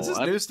really. No, that's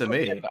just news to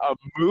me. A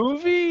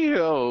movie?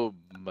 Oh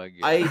my god!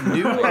 I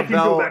knew I can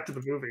go back to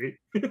the movie.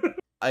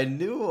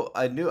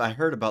 I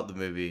heard about the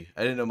movie.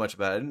 I didn't know much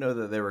about it. I didn't know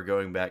that they were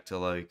going back to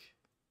like,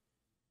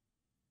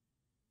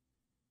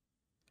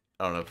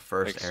 I don't know,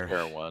 first like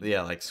Square One.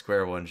 Yeah, like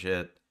Square One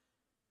shit.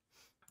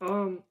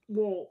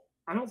 Well,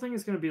 I don't think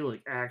it's gonna be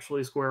like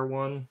actually Square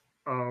One.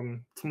 To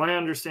my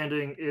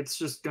understanding, it's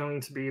just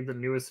going to be the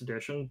newest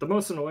edition. The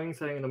most annoying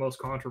thing and the most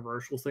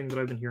controversial thing that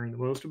I've been hearing the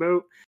most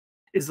about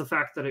is the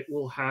fact that it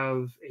will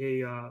have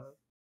a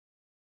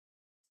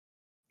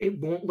it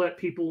won't let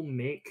people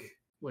make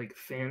like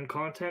fan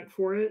content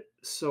for it.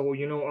 So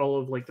all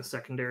of like the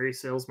secondary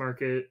sales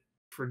market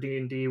for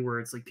D&D where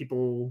it's like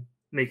people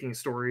making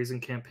stories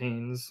and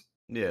campaigns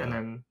and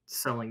then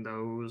selling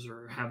those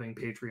or having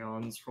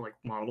Patreons for like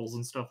models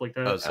and stuff like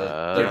that. Oh,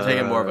 so they're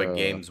taking more of a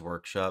Games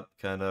Workshop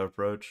kind of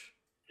approach.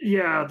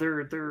 Yeah,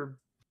 they're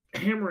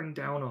hammering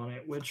down on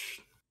it,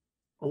 which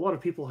a lot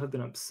of people have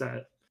been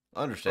upset.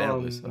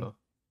 Understandably so.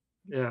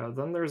 Yeah,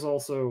 then there's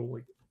also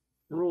like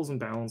rules and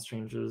balance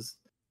changes.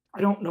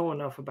 I don't know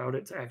enough about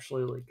it to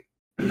actually like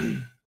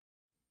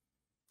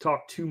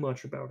talk too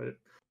much about it.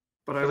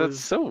 But that's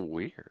so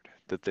weird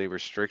that they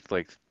restrict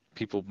like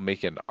people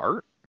making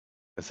art,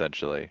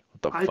 essentially.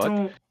 What the fuck? I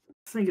don't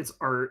think it's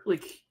art.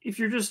 Like if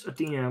you're just a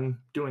DM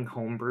doing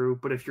homebrew,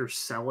 but if you're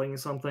selling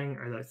something,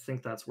 I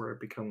think that's where it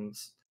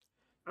becomes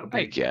a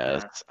big I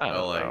guess. I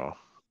don't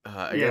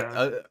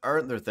know.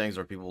 Aren't there things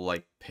where people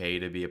like pay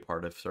to be a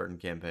part of certain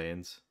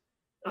campaigns?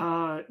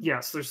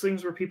 Yes, there's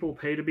things where people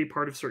pay to be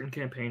part of certain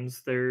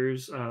campaigns.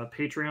 There's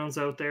Patreons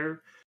out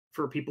there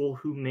for people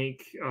who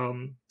make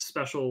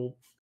special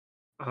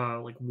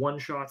like one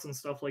shots and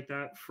stuff like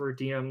that for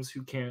DMs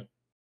who can't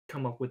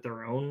come up with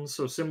their own.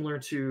 So similar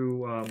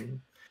to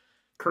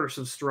Curse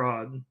of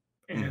Strahd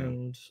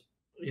and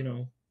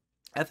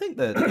I think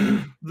that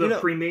the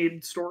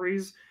pre-made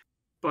stories,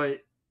 but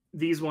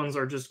these ones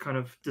are just kind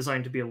of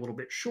designed to be a little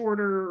bit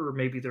shorter, or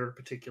maybe they're a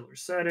particular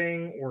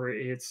setting, or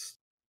it's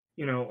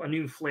a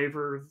new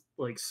flavor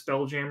like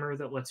Spelljammer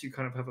that lets you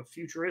kind of have a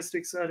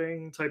futuristic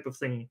setting type of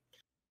thing.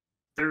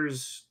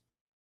 There's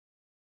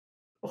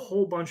a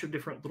whole bunch of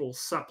different little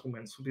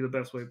supplements would be the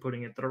best way of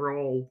putting it that are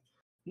all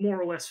more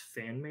or less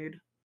fan made.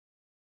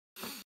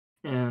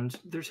 And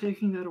they're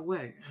taking that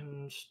away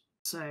and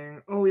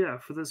saying, oh yeah,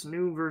 for this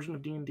new version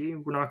of D&D,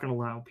 we're not going to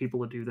allow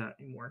people to do that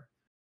anymore.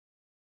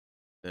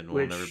 Then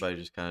won't everybody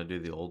just kind of do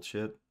the old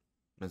shit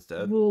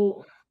instead?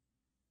 Well,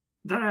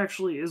 that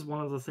actually is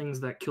one of the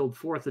things that killed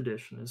 4th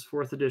edition, is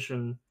 4th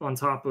edition, on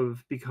top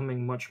of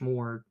becoming much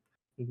more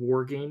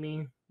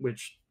wargamey,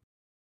 which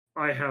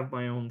I have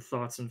my own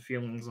thoughts and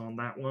feelings on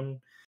that one.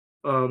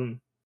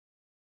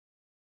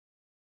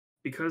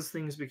 Because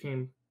things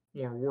became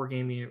more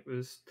wargamey, it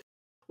was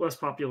less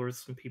popular with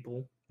some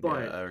people.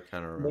 But yeah, I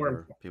kind of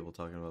remember people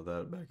talking about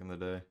that back in the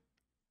day.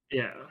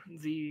 Yeah,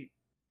 the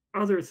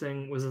other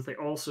thing was that they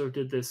also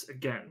did this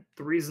again.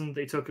 The reason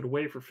they took it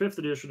away for 5th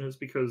edition is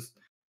because,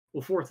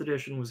 well, 4th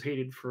edition was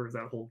hated for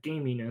that whole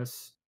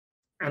gaminess,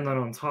 and then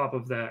on top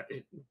of that,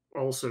 it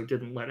also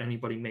didn't let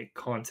anybody make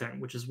content,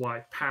 which is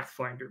why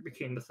Pathfinder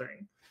became the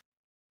thing.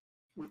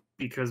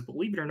 Because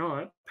believe it or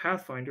not,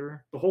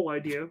 Pathfinder, the whole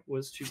idea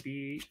was to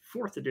be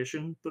 4th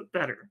edition, but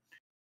better.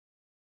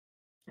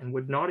 And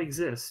would not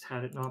exist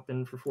had it not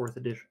been for 4th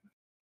edition.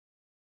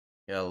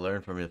 You gotta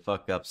learn from your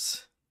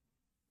fuck-ups.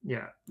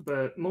 Yeah,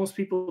 but most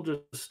people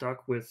just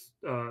stuck with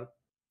 3rd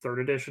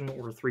edition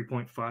or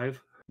 3.5.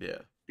 Yeah.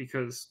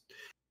 Because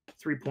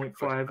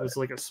 3.5 was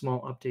like a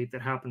small update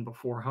that happened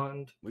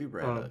beforehand. We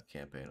ran a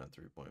campaign on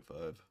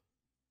 3.5.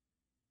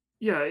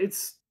 Yeah,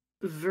 it's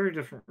a very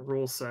different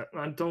rule set.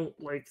 I don't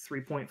like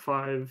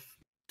 3.5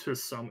 to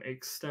some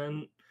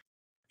extent,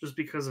 just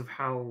because of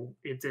how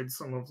it did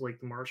some of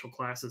like the martial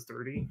classes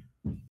dirty.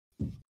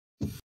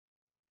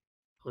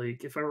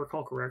 Like, if I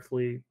recall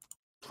correctly,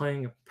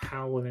 playing a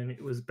paladin,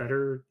 it was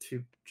better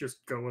to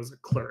just go as a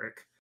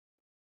cleric,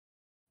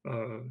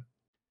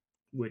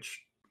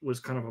 which was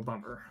kind of a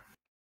bummer.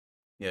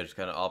 Yeah, just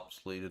kind of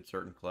obsoleted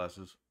certain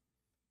classes.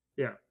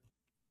 Yeah.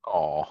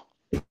 Aw.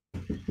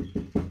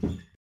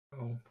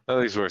 Oh. At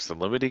least worse than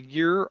limiting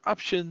your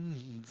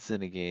options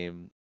in a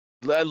game.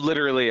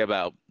 Literally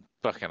about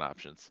fucking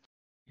options.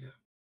 Yeah.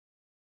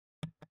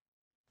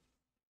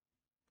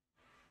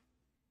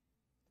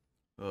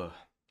 Ugh.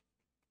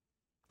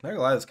 Not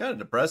gonna lie, it's kind of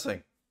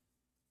depressing.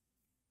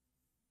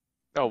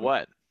 Oh,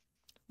 what?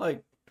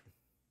 Like,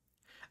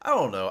 I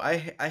don't know. I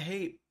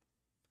hate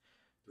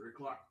 3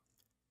 o'clock.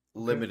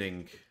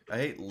 limiting. I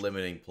hate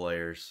limiting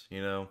players.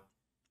 You know,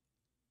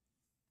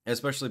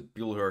 especially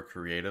people who are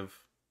creative.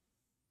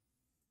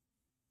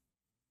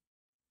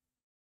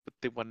 But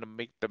they want to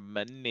make the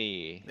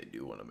money. They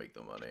do want to make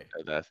the money.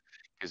 That's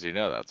because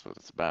that's what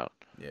it's about.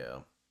 Yeah.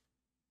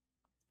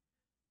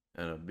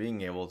 And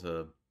being able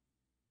to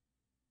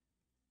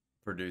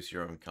produce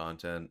your own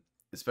content,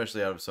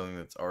 especially out of something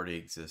that's already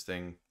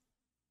existing,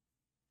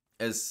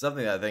 is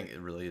something that I think it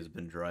really has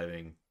been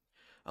driving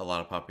a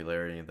lot of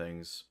popularity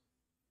in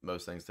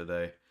most things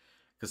today.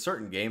 Because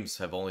certain games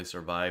have only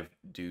survived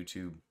due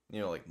to,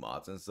 like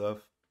mods and stuff.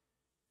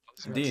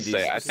 D&D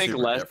I think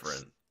super less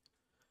different.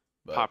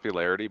 But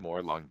popularity,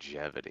 more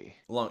longevity.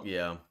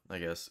 Yeah, I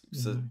guess.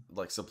 So,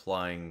 like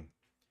supplying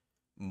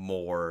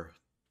more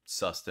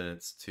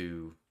sustenance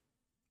to,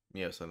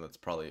 something that's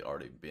probably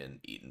already been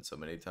eaten so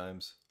many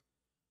times.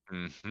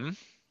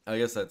 I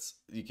guess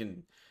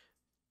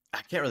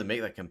I can't really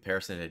make that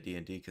comparison to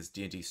D&D because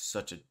D&D is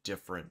such a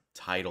different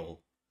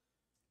title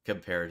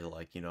compared to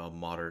a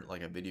modern,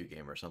 like a video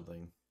game or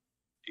something.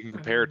 You can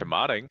compare it to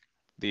modding,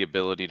 the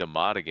ability to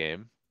mod a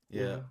game.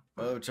 Yeah.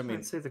 Which I mean,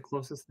 I'd say the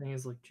closest thing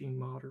is like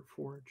Gmod or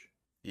Forge.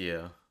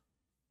 Yeah.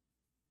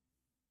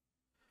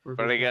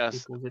 But I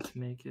guess people get to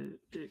make it,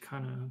 it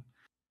kind of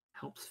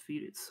helps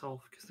feed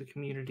itself because the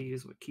community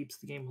is what keeps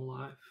the game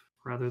alive,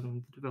 rather than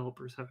the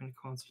developers having to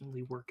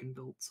constantly work and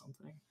build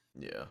something.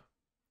 Yeah.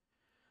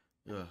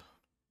 Yeah.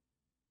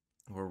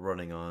 We're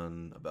running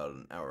on about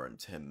an hour and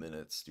 10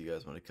 minutes. Do you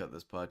guys want to cut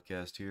this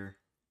podcast here?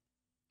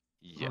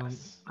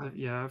 Yes.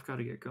 I've got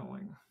to get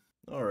going.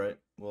 All right.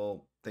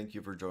 Well, thank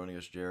you for joining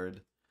us,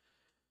 Jared.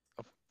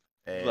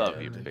 And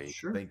love you, Pete.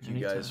 Sure, thank you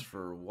guys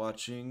for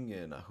watching,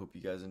 and I hope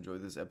you guys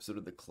enjoyed this episode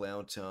of the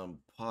Clowntown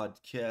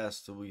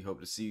Podcast. So we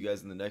hope to see you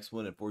guys in the next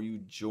one, and for you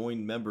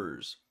join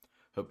members,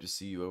 hope to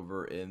see you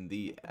over in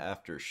the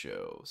after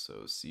show.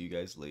 So see you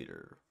guys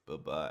later.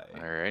 Bye-bye.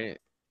 All right.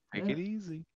 Take it easy.